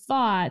for your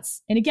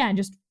thoughts, and again,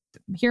 just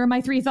here are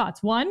my three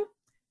thoughts. One,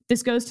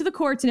 this goes to the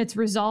courts and it's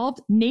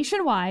resolved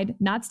nationwide,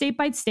 not state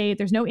by state.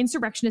 There's no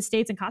insurrectionist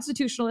states and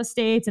constitutionalist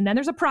states. And then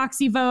there's a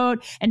proxy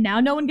vote. And now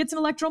no one gets an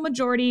electoral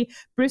majority.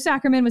 Bruce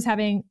Ackerman was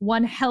having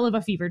one hell of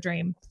a fever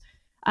dream.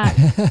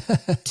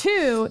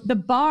 Two,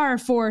 the bar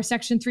for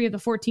Section 3 of the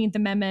 14th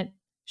Amendment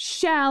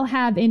shall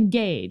have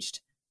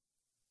engaged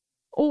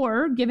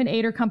or given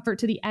aid or comfort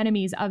to the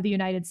enemies of the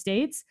United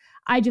States.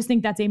 I just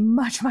think that's a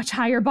much, much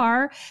higher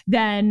bar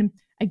than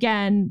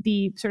again,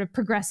 the sort of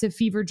progressive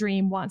fever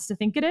dream wants to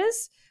think it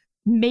is.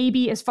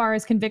 Maybe as far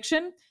as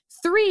conviction.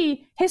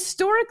 3,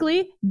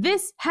 historically,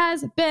 this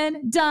has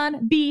been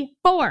done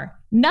before.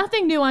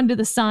 Nothing new under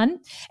the sun.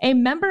 A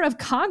member of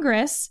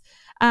Congress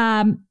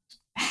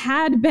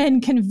had been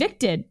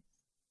convicted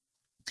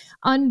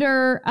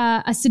under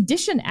a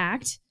sedition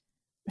act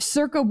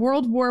circa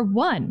World War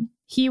I.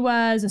 He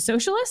was a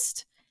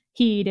socialist.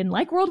 He didn't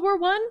like World War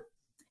I.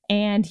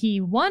 And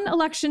he won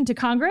election to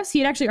Congress. He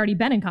had actually already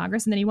been in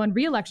Congress, and then he won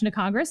re-election to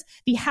Congress.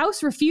 The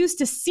House refused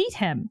to seat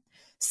him,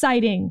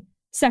 citing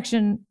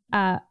Section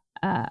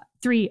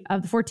 3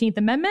 of the 14th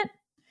Amendment.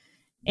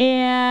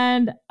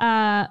 And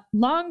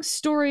long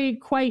story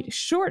quite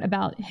short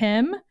about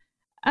him,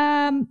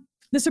 the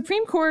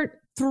Supreme Court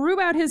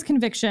threw out his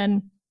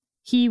conviction.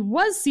 He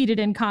was seated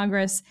in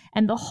Congress,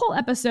 and the whole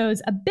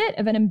episode's a bit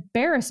of an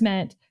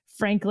embarrassment,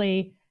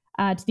 frankly,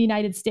 to the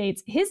United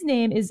States. His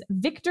name is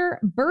Victor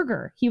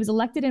Berger. He was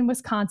elected in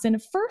Wisconsin,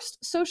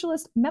 first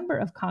socialist member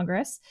of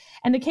Congress.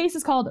 And the case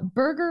is called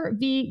Berger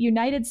v.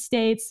 United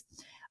States,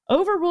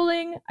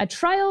 overruling a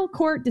trial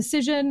court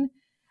decision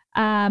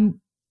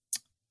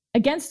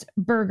against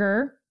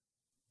Berger,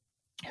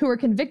 who were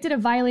convicted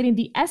of violating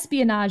the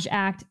Espionage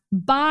Act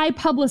by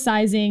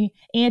publicizing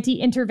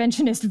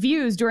anti-interventionist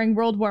views during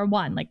World War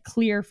I, like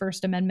clear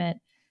First Amendment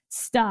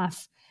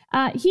stuff.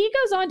 He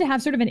goes on to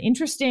have sort of an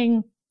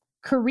interesting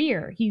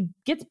career. He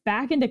gets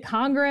back into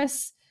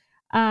Congress.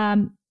 He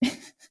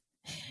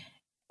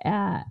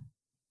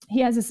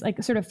has this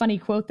like sort of funny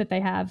quote that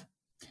they have.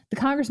 The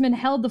congressman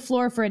held the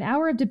floor for an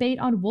hour of debate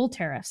on wool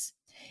tariffs.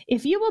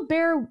 If you will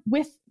bear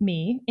with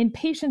me in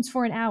patience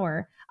for an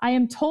hour, I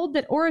am told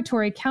that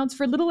oratory counts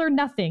for little or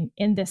nothing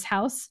in this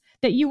house,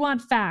 that you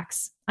want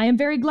facts. I am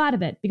very glad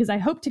of it, because I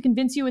hope to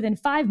convince you within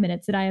 5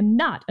 minutes that I am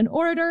not an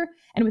orator,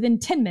 and within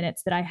 10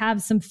 minutes that I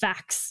have some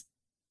facts.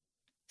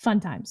 Fun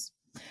times.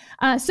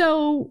 And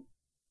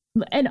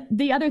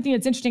the other thing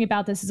that's interesting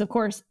about this is, of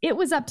course, it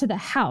was up to the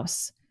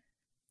House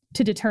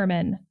to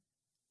determine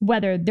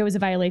whether there was a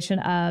violation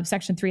of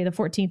Section 3 of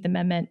the 14th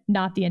Amendment,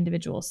 not the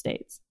individual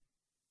states.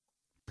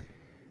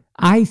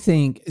 I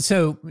think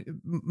so.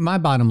 My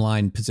bottom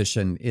line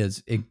position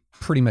is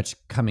pretty much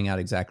coming out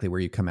exactly where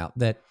you come out,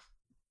 that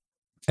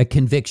a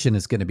conviction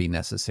is going to be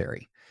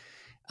necessary.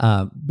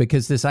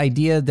 Because this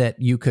idea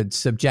that you could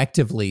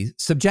subjectively,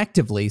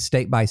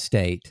 state by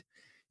state,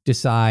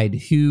 decide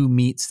who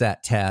meets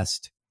that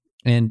test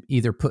and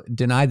either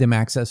deny them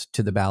access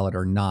to the ballot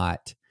or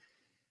not,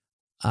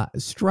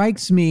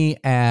 strikes me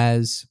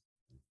as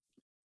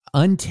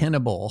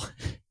untenable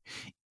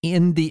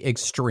in the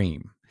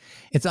extreme.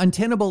 It's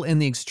untenable in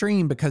the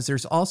extreme because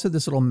there's also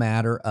this little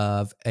matter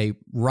of a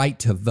right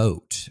to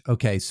vote.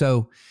 Okay,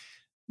 so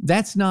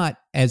that's not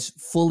as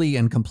fully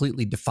and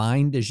completely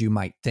defined as you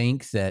might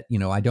think, that,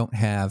 I don't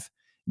have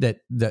that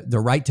the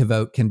right to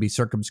vote can be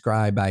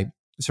circumscribed by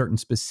certain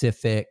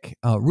specific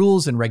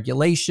rules and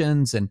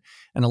regulations, and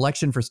an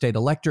election for state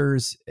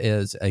electors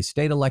is a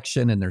state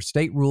election and there's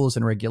state rules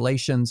and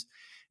regulations.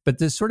 But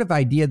this sort of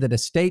idea that a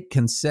state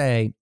can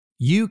say,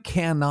 you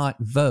cannot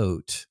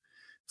vote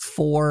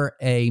for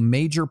a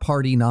major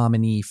party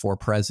nominee for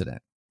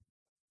president.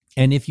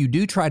 And if you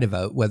do try to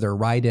vote, whether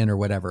write-in or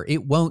whatever,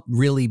 it won't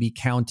really be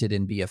counted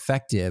and be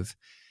effective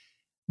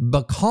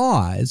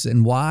because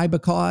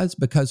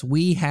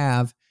we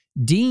have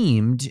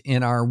deemed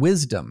in our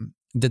wisdom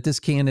that this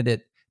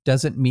candidate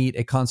doesn't meet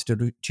a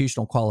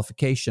constitutional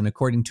qualification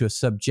according to a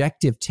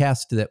subjective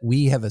test that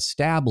we have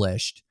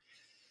established.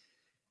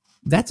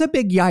 That's a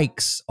big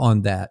yikes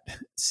on that,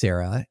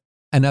 Sarah.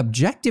 An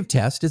objective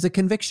test is a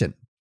conviction.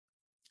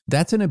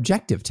 That's an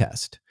objective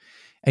test.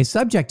 A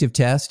subjective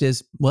test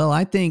is, well,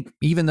 I think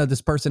even though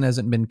this person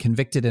hasn't been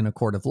convicted in a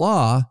court of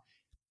law,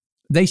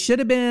 they should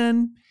have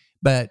been,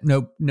 but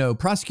no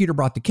prosecutor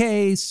brought the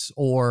case,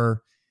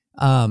 or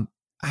I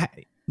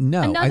think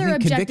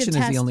conviction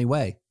is the only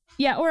way.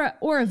 Yeah,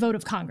 or a vote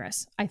of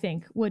Congress, I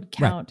think, would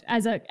count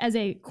as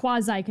a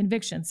quasi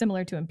conviction,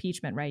 similar to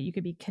impeachment, right? You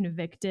could be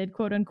convicted,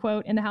 quote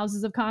unquote, in the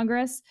houses of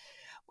Congress.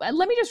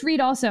 Let me just read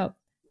also.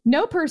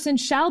 No person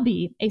shall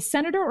be a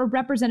senator or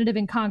representative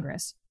in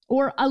Congress,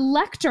 or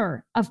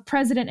elector of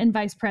president and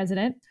vice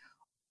president,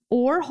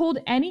 or hold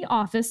any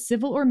office,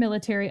 civil or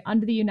military,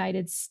 under the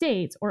United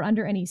States or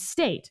under any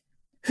state,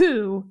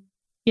 who,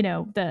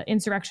 the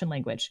insurrection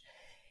language.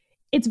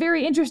 It's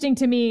very interesting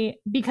to me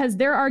because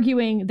they're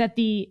arguing that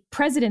the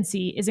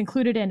presidency is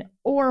included in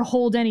or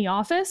hold any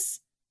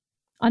office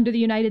under the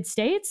United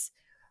States.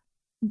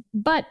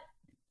 But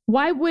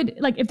why would,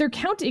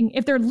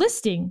 if they're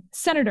listing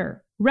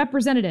senator,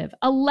 representative,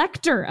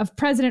 elector of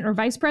president or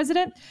vice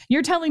president,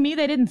 you're telling me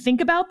they didn't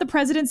think about the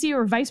presidency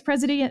or vice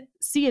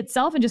presidency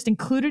itself and just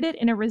included it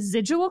in a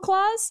residual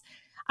clause?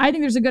 I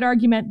think there's a good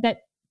argument that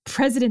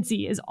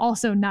presidency is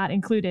also not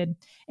included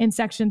in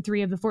Section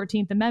 3 of the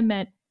 14th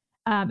Amendment.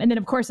 And then,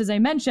 of course, as I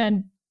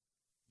mentioned,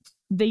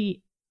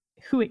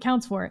 who it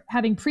counts for,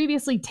 having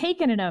previously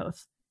taken an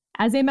oath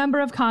as a member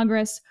of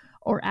Congress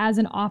or as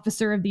an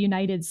officer of the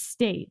United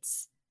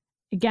States.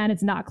 Again,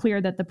 it's not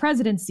clear that the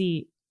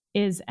presidency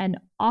is an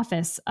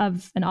office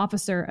of an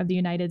officer of the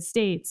United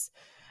States.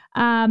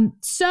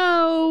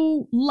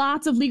 So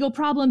lots of legal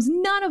problems,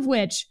 none of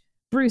which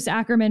Bruce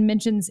Ackerman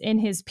mentions in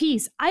his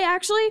piece. I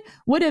actually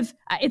would have,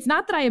 it's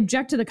not that I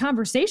object to the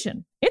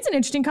conversation. It's an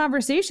interesting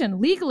conversation.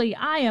 Legally,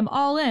 I am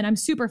all in. I'm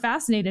super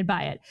fascinated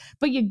by it.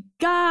 But you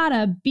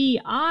gotta be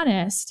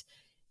honest.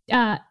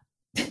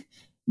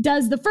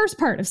 Does the first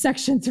part of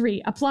Section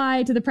 3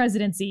 apply to the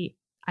presidency?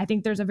 I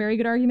think there's a very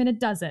good argument it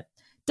doesn't.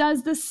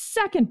 Does the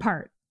second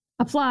part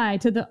apply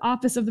to the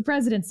office of the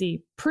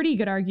presidency? Pretty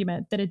good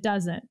argument that it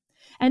doesn't.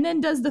 And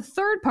then does the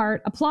third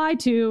part apply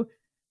to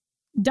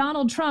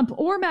Donald Trump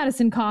or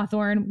Madison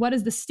Cawthorn? What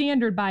is the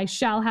standard by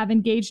shall have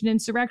engaged in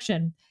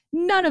insurrection?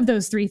 None of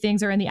those three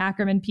things are in the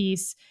Ackerman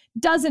piece.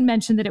 Doesn't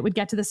mention that it would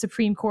get to the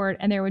Supreme Court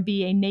and there would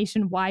be a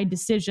nationwide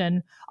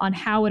decision on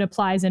how it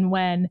applies and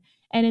when.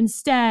 And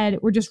instead,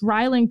 we're just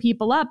riling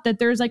people up that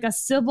there's like a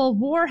civil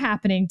war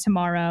happening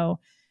tomorrow.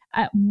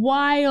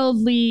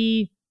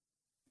 Wildly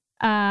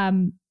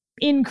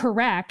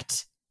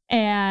incorrect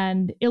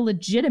and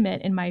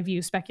illegitimate, in my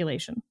view,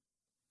 speculation.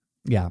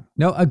 Yeah.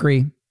 No,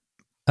 agree.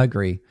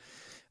 It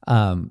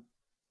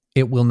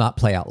will not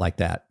play out like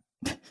that.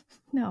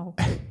 No.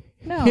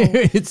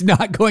 It's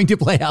not going to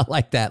play out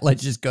like that.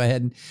 Let's just go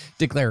ahead and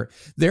declare it.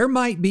 There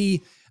might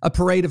be a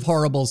parade of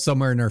horribles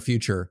somewhere in our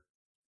future.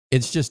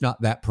 It's just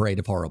not that parade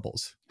of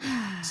horribles.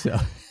 So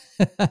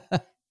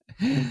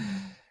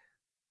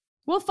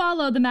we'll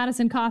follow the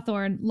Madison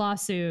Cawthorn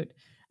lawsuit.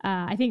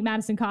 I think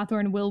Madison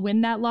Cawthorn will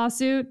win that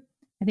lawsuit.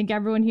 I think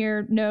everyone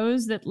here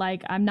knows that,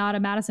 like, I'm not a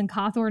Madison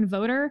Cawthorn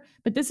voter,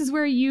 but this is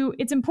where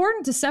it's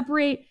important to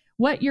separate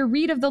what your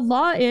read of the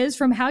law is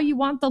from how you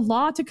want the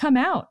law to come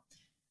out.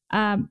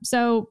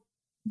 So,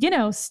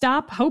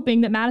 stop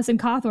hoping that Madison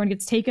Cawthorn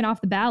gets taken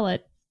off the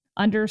ballot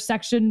under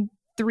Section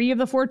 3 of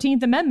the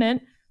 14th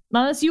Amendment,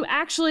 unless you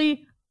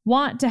actually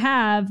want to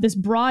have this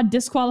broad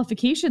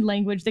disqualification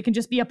language that can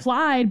just be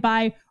applied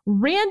by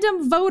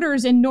random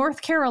voters in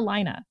North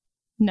Carolina.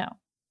 No.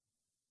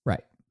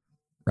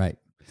 Right.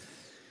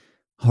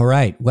 All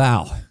right.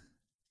 Wow.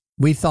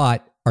 We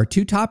thought, are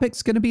 2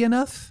 topics going to be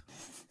enough?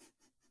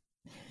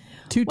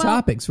 Two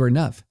topics were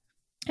enough.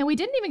 And we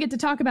didn't even get to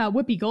talk about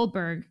Whoopi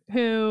Goldberg,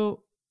 who,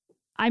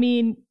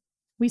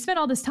 we spent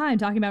all this time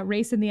talking about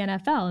race in the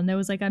NFL, and there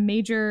was like a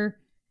major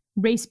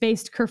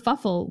race-based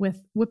kerfuffle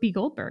with Whoopi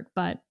Goldberg,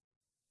 but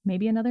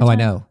maybe another time.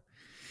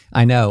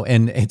 I know.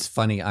 And it's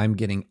funny. I'm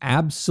getting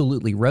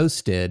absolutely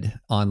roasted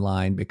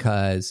online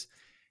because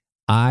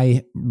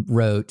I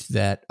wrote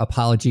that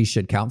apology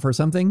should count for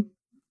something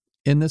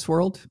in this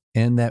world,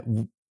 and that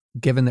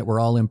given that we're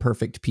all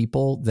imperfect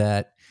people,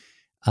 that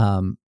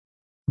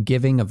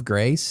giving of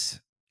grace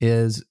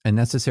is a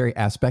necessary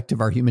aspect of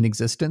our human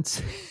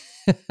existence.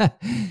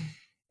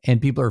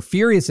 And people are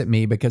furious at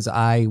me because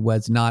I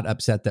was not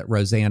upset that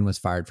Roseanne was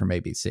fired from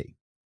ABC.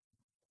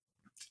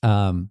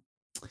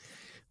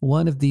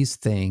 One of these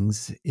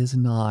things is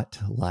not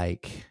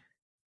like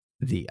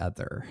the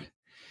other.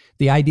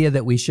 The idea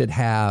that we should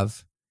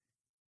have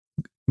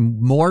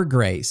more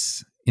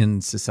grace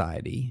in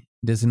society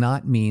does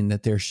not mean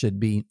that there should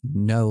be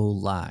no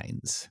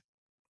lines.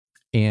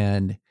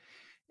 And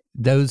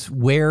those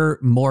where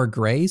more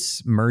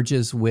grace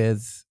merges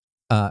with,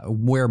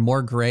 where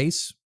more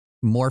grace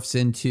morphs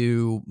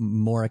into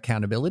more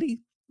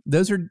accountability,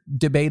 those are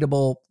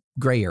debatable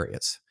gray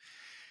areas.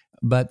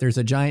 But there's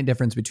a giant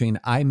difference between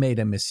I made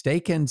a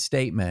mistaken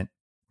statement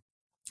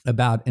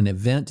about an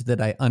event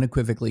that I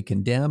unequivocally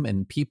condemn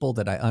and people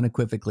that I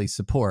unequivocally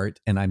support,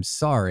 and I'm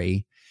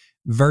sorry,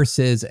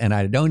 versus, and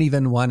I don't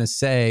even want to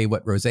say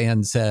what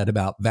Roseanne said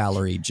about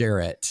Valerie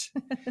Jarrett.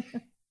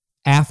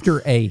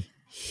 After a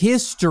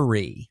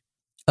history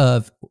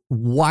of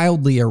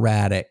wildly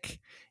erratic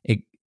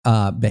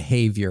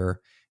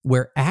behavior,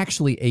 where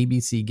actually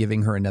ABC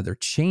giving her another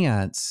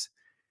chance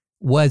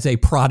was a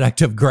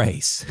product of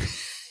grace.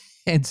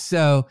 And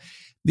so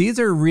these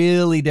are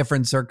really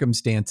different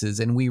circumstances,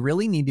 and we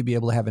really need to be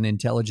able to have an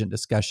intelligent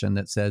discussion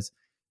that says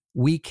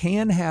we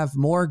can have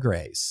more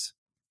grace,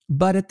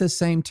 but at the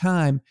same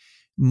time,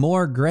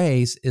 more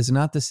grace is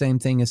not the same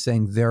thing as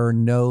saying there are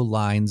no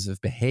lines of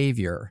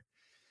behavior.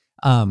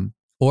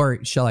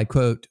 Or shall I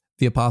quote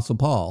the Apostle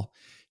Paul?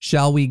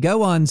 Shall we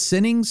go on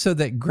sinning so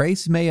that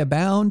grace may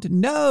abound?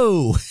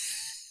 No.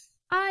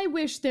 I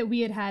wish that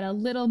we had had a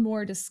little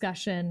more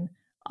discussion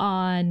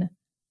on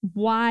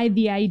why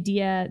the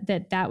idea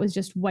that was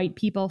just white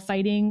people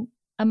fighting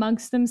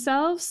amongst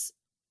themselves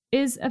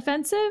is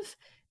offensive.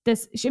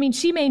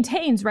 She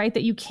maintains, right,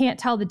 that you can't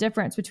tell the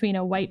difference between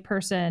a white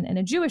person and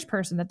a Jewish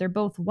person, that they're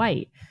both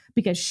white,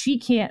 because she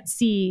can't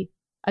see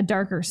a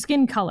darker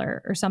skin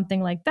color or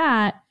something like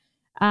that.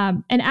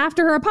 And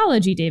after her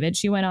apology, David,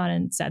 she went on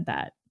and said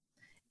that.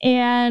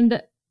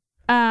 And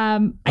I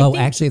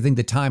think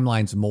the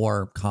timeline's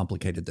more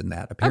complicated than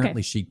that.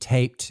 Apparently she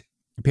taped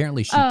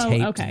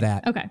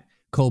that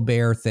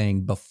Colbert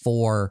thing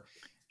before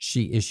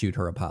she issued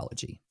her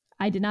apology.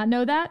 I did not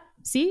know that.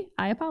 See,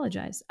 I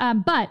apologize.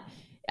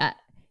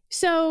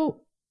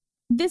 So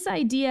this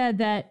idea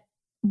that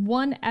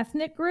one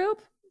ethnic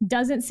group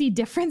doesn't see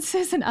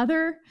differences in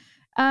other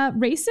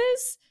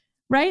races,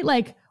 right?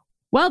 Like,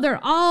 well, they're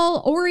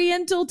all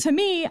Oriental to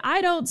me.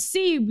 I don't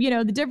see,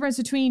 the difference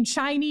between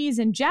Chinese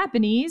and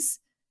Japanese.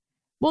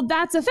 Well,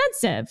 that's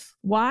offensive.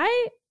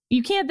 Why?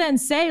 You can't then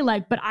say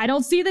like, but I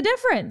don't see the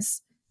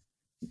difference.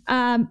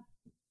 I'm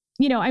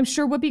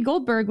sure Whoopi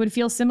Goldberg would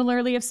feel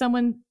similarly if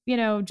someone,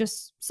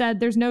 just said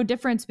there's no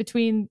difference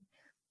between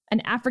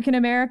an African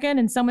American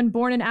and someone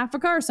born in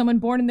Africa or someone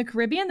born in the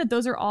Caribbean, that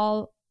those are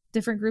all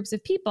different groups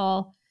of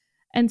people.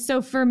 And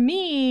so for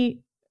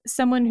me,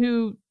 someone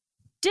who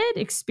did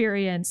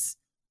experience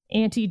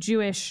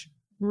anti-Jewish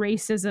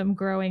racism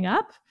growing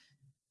up,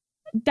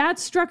 that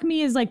struck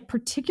me as like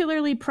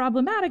particularly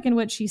problematic in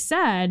what she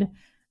said.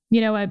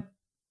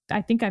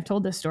 I think I've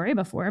told this story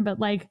before, but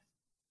like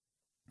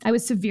I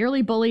was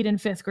severely bullied in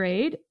 5th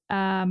grade.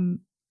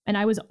 And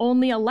I was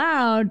only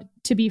allowed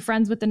to be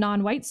friends with the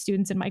non-white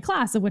students in my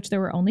class, of which there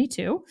were only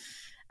 2.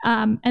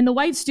 And the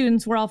white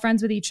students were all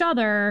friends with each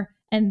other.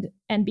 And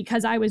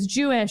because I was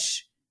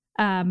Jewish,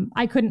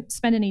 I couldn't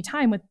spend any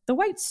time with the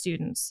white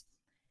students.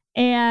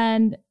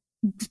 And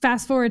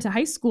fast forward to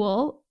high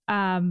school,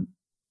 a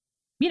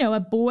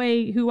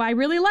boy who I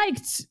really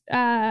liked,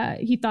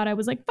 he thought I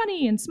was like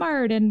funny and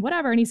smart and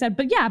whatever. And he said,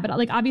 but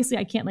like, obviously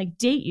I can't like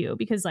date you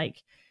because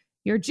like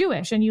you're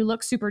Jewish and you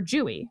look super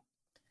Jewy.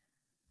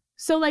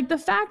 So like the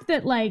fact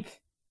that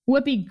like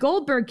Whoopi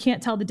Goldberg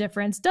can't tell the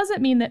difference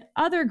doesn't mean that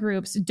other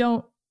groups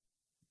don't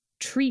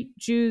treat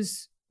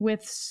Jews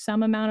with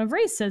some amount of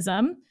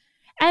racism,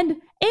 and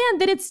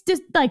that it's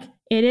just like,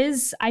 it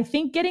is, I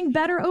think, getting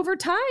better over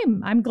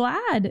time. I'm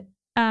glad.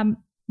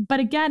 But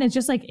again, it's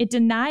just like, it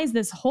denies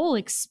this whole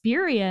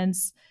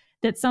experience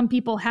that some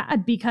people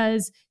had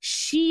because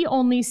she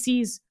only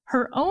sees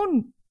her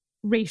own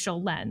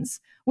racial lens,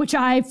 which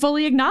I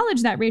fully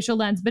acknowledge that racial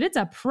lens, but it's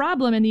a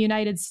problem in the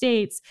United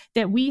States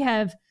that we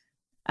have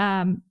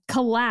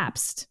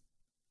collapsed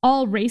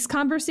all race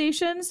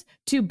conversations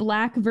to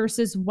Black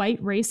versus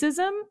white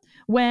racism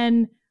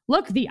when,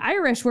 look, the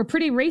Irish were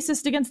pretty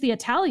racist against the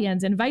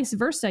Italians and vice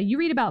versa. You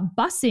read about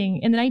busing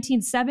in the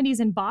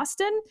 1970s in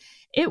Boston,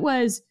 it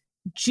was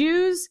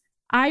Jews,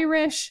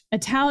 Irish,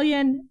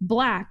 Italian,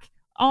 Black,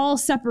 all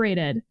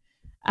separated.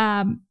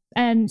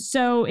 And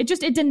so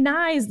it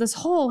denies this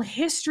whole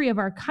history of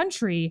our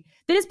country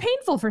that is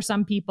painful for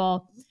some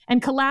people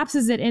and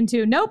collapses it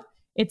into, nope,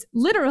 it's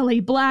literally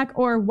Black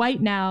or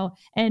white now,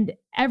 and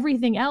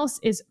everything else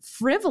is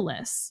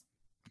frivolous.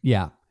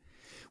 Yeah.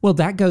 Well,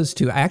 that goes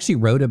to, I actually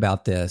wrote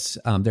about this.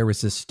 There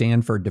was this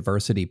Stanford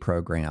diversity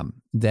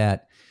program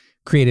that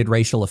created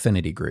racial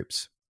affinity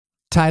groups.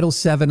 Title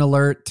VII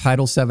alert,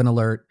 Title VII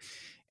alert,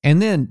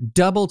 and then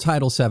double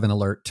Title VII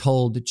alert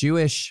told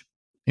Jewish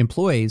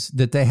employees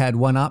that they had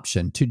one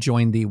option to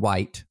join the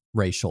white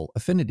racial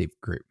affinity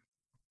group.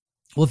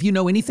 Well, if you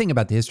know anything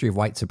about the history of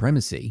white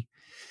supremacy,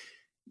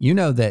 you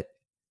know that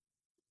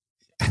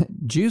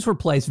Jews were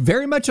placed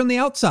very much on the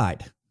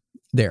outside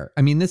there.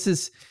 I mean, this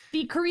is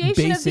the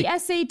creation of the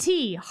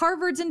SAT.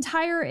 Harvard's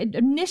entire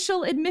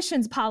initial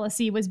admissions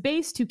policy was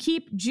based to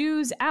keep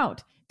Jews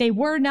out. They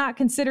were not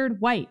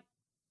considered white.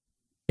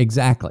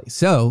 Exactly.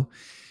 So,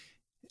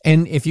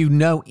 and if you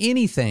know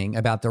anything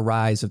about the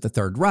rise of the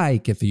Third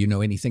Reich, if you know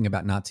anything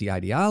about Nazi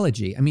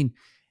ideology, I mean,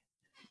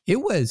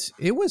 it was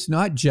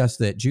not just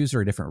that Jews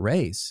are a different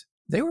race.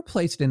 They were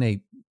placed in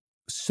a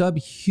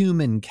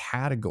subhuman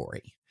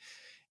category.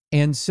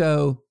 And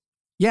so,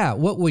 yeah,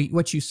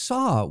 what you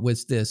saw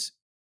was this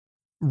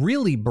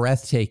really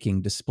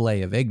breathtaking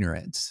display of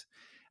ignorance.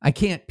 I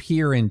can't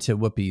peer into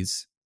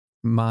Whoopi's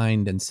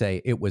mind and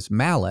say it was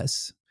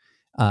malice.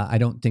 I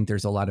don't think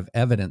there's a lot of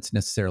evidence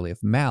necessarily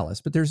of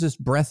malice, but there's this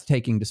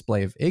breathtaking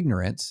display of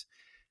ignorance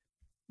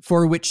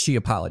for which she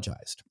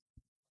apologized,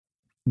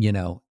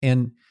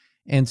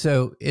 and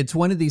so it's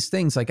one of these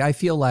things, like, I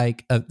feel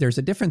like there's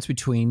a difference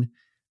between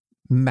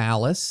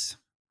malice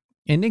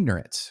and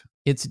ignorance.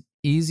 It's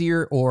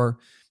easier, or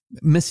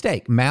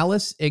mistake,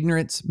 malice,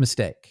 ignorance,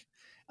 mistake.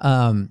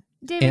 David,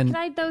 can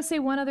I though say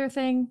one other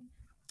thing?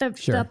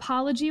 The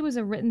apology was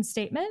a written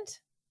statement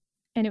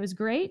and it was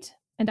great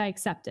and I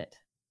accept it.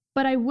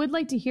 But I would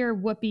like to hear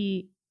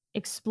Whoopi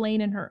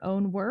explain in her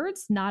own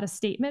words, not a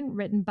statement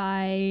written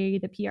by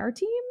the PR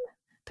team,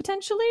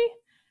 potentially,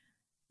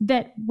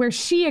 that where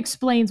she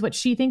explains what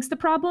she thinks the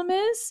problem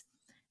is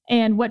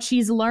and what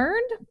she's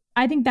learned.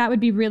 I think that would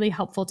be really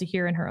helpful to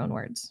hear in her own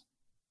words.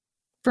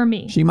 For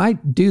me. She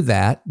might do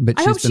that, but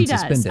I she's hope been she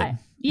suspended.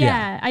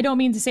 Does. I don't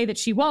mean to say that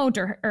she won't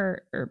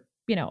or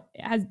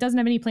doesn't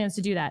have any plans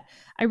to do that.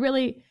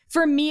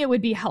 For me, it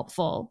would be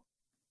helpful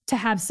to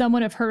have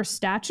someone of her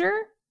stature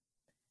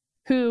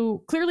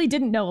who clearly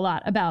didn't know a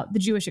lot about the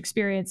Jewish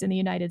experience in the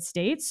United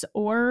States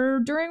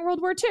or during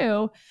World War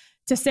II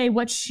to say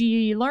what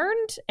she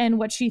learned and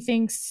what she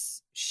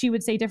thinks she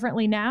would say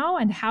differently now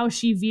and how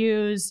she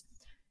views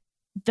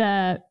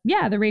the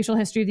racial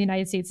history of the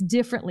United States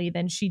differently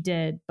than she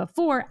did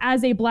before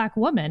as a Black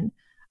woman,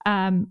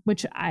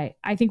 which I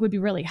think would be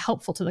really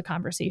helpful to the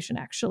conversation,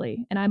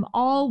 actually. And I'm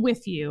all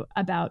with you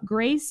about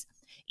grace,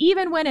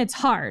 even when it's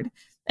hard.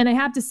 And I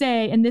have to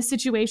say, in this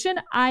situation,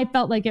 I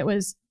felt like it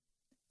was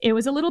a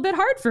little bit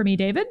hard for me,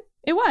 David.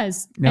 It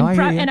was. No,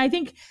 and I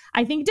think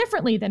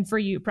differently than for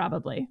you,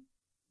 probably.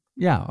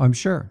 Yeah, I'm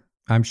sure.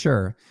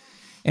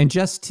 And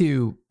just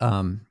to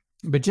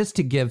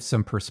give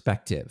some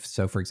perspective.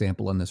 So, for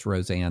example, on this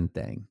Roseanne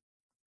thing,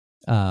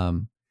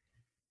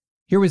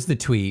 here was the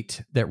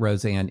tweet that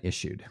Roseanne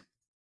issued.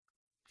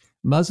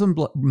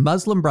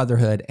 Muslim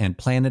Brotherhood and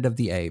Planet of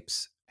the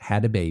Apes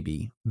had a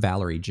baby,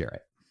 Valerie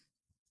Jarrett.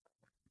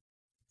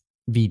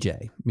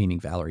 VJ, meaning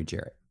Valerie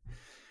Jarrett.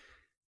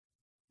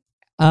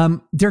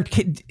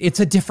 It's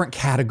a different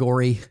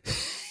category.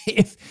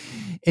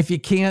 If you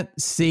can't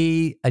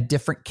see a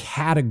different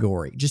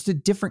category, just a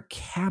different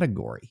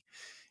category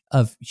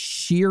of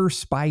sheer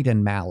spite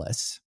and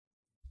malice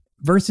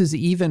versus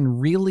even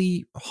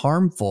really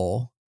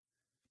harmful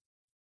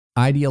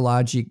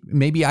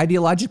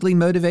ideologically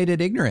motivated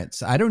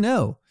ignorance. I don't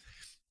know.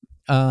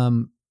 I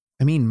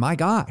mean, my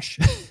gosh,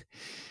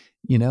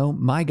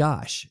 my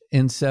gosh.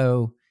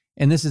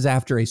 And this is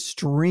after a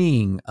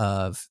string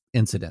of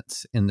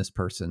incidents in this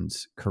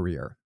person's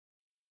career.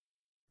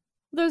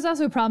 There was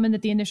also a problem in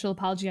that the initial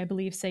apology, I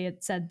believe, said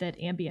that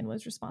Ambien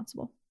was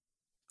responsible.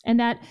 And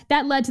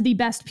that led to the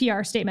best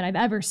PR statement I've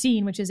ever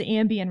seen, which is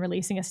Ambien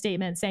releasing a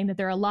statement saying that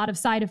there are a lot of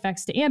side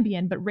effects to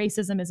Ambien, but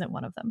racism isn't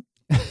one of them.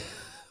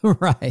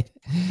 Right.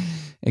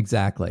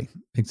 Exactly.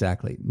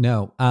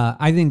 No,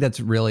 I think that's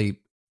really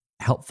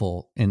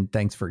helpful. And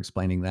thanks for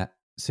explaining that,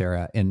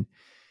 Sarah. And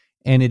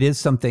it is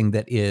something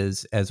that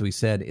is, as we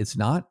said, it's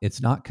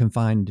not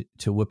confined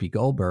to Whoopi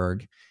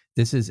Goldberg.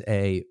 This is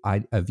a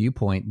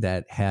viewpoint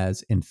that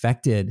has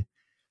infected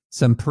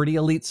some pretty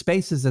elite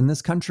spaces in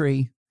this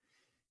country,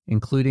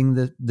 including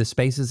the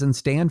spaces in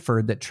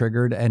Stanford that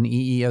triggered an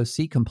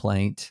EEOC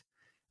complaint.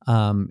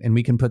 And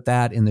we can put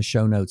that in the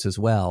show notes as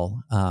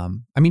well.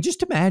 I mean,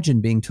 just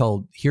imagine being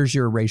told, here's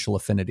your racial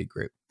affinity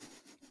group.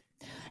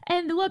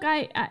 And look,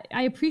 I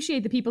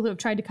appreciate the people who have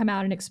tried to come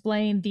out and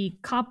explain the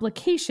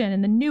complication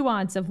and the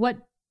nuance of what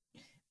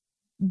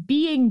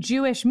being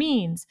Jewish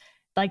means.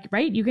 Like,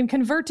 right, you can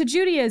convert to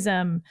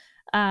Judaism,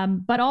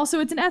 but also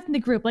it's an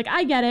ethnic group. Like,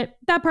 I get it.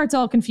 That part's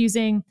all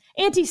confusing.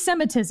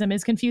 Anti-Semitism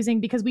is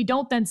confusing because we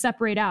don't then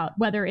separate out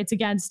whether it's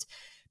against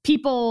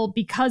people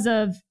because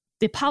of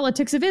the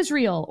politics of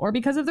Israel or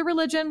because of the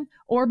religion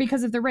or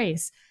because of the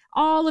race.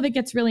 All of it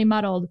gets really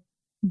muddled,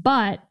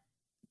 but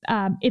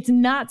it's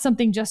not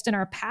something just in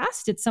our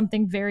past. It's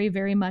something very,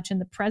 very much in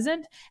the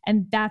present.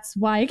 And that's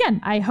why, again,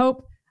 I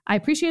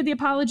appreciate the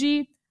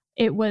apology.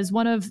 It was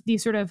one of the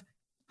sort of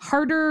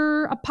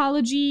harder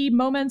apology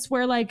moments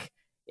where like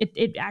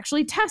it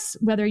actually tests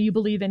whether you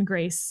believe in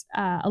grace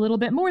a little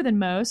bit more than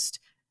most.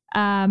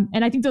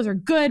 And I think those are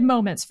good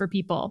moments for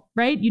people,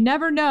 right? You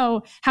never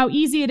know how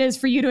easy it is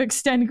for you to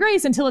extend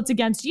grace until it's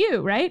against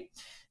you, right?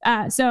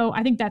 So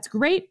I think that's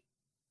great.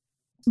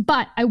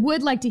 But I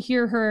would like to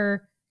hear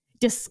her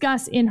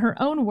discuss in her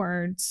own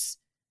words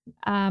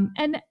and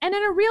in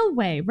a real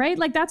way, right?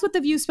 Like that's what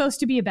The View's supposed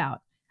to be about.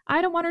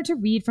 I don't want her to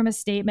read from a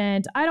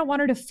statement. I don't want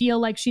her to feel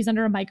like she's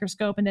under a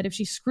microscope and that if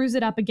she screws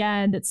it up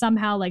again, that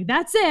somehow like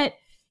that's it,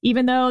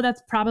 even though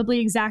that's probably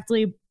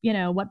exactly,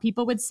 what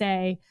people would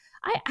say.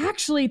 I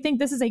actually think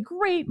this is a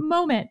great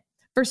moment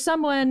for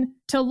someone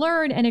to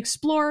learn and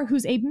explore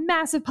who's a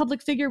massive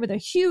public figure with a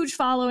huge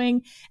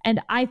following. And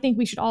I think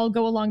we should all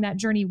go along that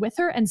journey with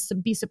her and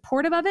be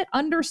supportive of it,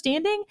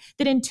 understanding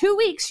that in 2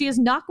 weeks, she is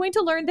not going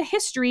to learn the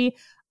history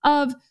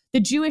of the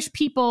Jewish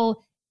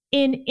people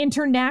in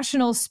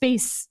international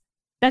space.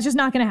 That's just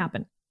not going to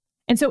happen.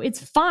 And so it's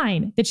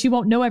fine that she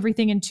won't know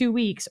everything in 2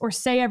 weeks or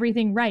say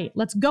everything right.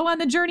 Let's go on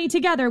the journey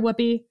together,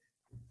 Whoopi.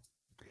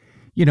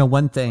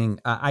 One thing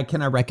I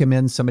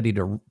recommend somebody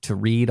to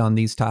read on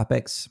these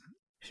topics.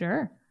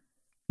 Sure.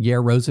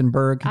 Yair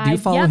Rosenberg. Do you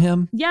follow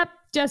him? Yep.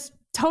 Just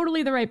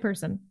totally the right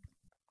person.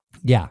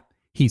 Yeah.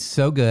 He's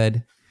so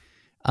good.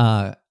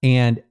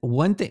 And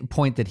one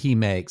point that he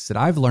makes that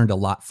I've learned a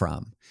lot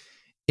from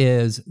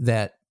is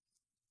that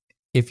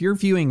if you're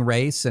viewing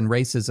race and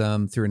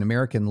racism through an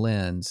American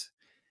lens,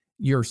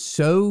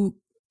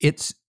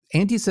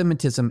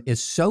 anti-Semitism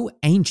is so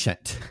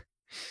ancient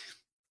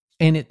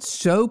and it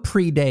so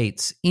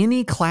predates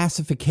any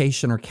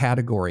classification or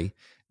category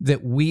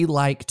that we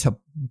like to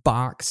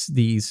box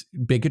these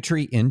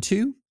bigotry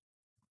into,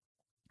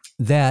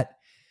 that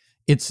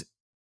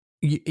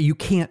you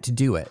can't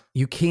do it.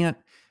 You can't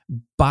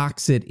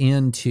box it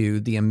into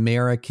the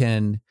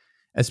American,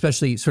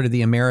 especially sort of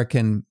the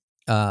American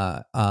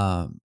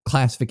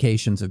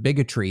classifications of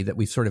bigotry that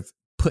we sort of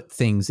put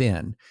things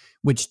in,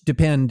 which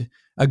depend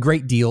a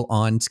great deal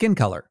on skin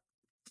color.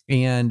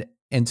 And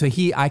so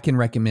I can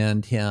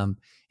recommend him,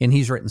 and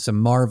he's written some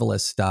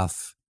marvelous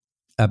stuff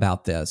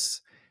about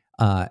this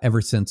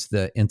ever since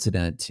the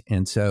incident.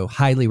 And so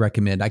highly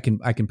recommend. I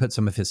can put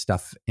some of his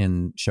stuff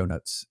in show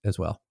notes as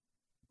well.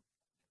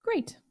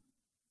 Great.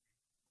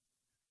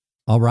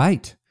 All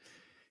right.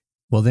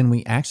 Well, then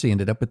we actually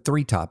ended up with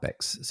 3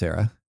 topics,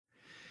 Sarah.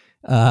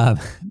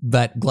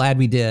 But glad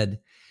we did.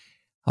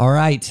 All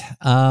right.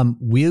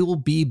 We'll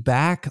be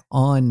back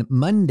on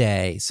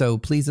Monday. So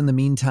please, in the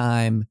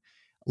meantime,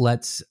 go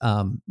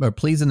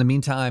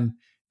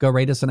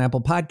rate us on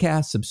Apple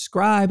Podcasts,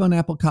 subscribe on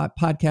Apple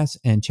Podcasts,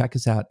 and check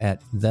us out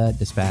at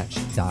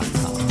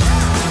thedispatch.com.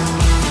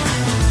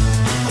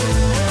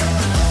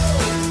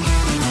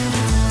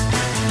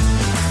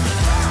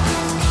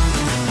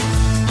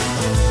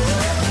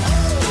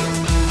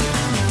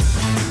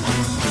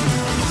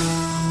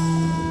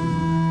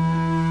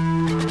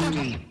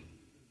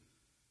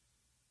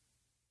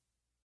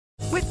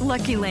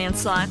 Lucky Land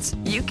Slots,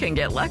 you can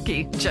get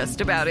lucky just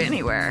about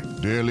anywhere.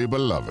 Dearly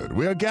beloved,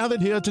 we are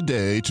gathered here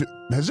today to...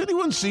 Has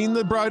anyone seen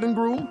the bride and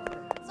groom?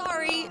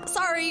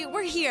 Sorry,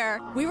 we're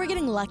here. We were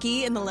getting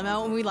lucky in the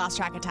limo and we lost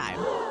track of time.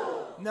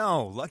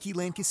 No, Lucky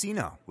Land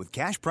Casino, with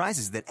cash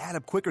prizes that add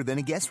up quicker than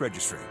a guest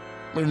registry.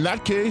 In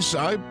that case,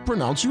 I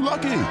pronounce you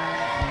lucky.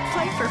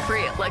 Play for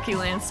free at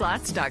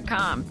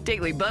LuckyLandSlots.com.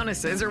 Daily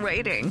bonuses are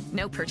waiting.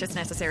 No purchase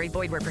necessary.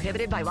 Void where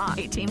prohibited by law.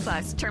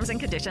 18+. Terms and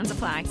conditions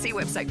apply. See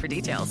website for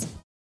details.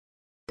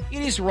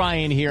 It is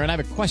Ryan here, and I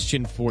have a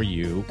question for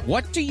you.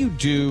 What do you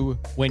do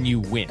when you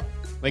win?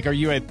 Like, are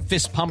you a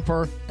fist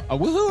pumper, a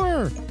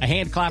woohooer, a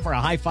hand clapper, a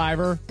high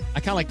fiver?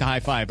 I kind of like the high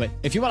five, but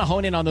if you want to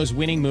hone in on those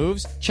winning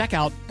moves, check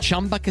out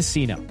Chumba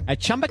Casino. At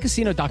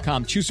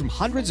ChumbaCasino.com, choose from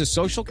hundreds of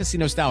social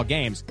casino-style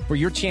games for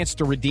your chance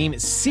to redeem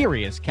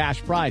serious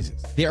cash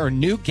prizes. There are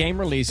new game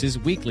releases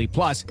weekly,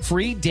 plus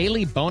free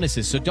daily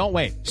bonuses, so don't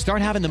wait.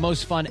 Start having the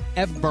most fun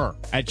ever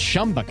at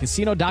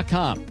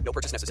ChumbaCasino.com. No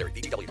purchase necessary.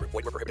 VGW Group.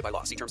 Void where prohibited by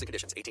law. See terms and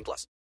conditions. 18+.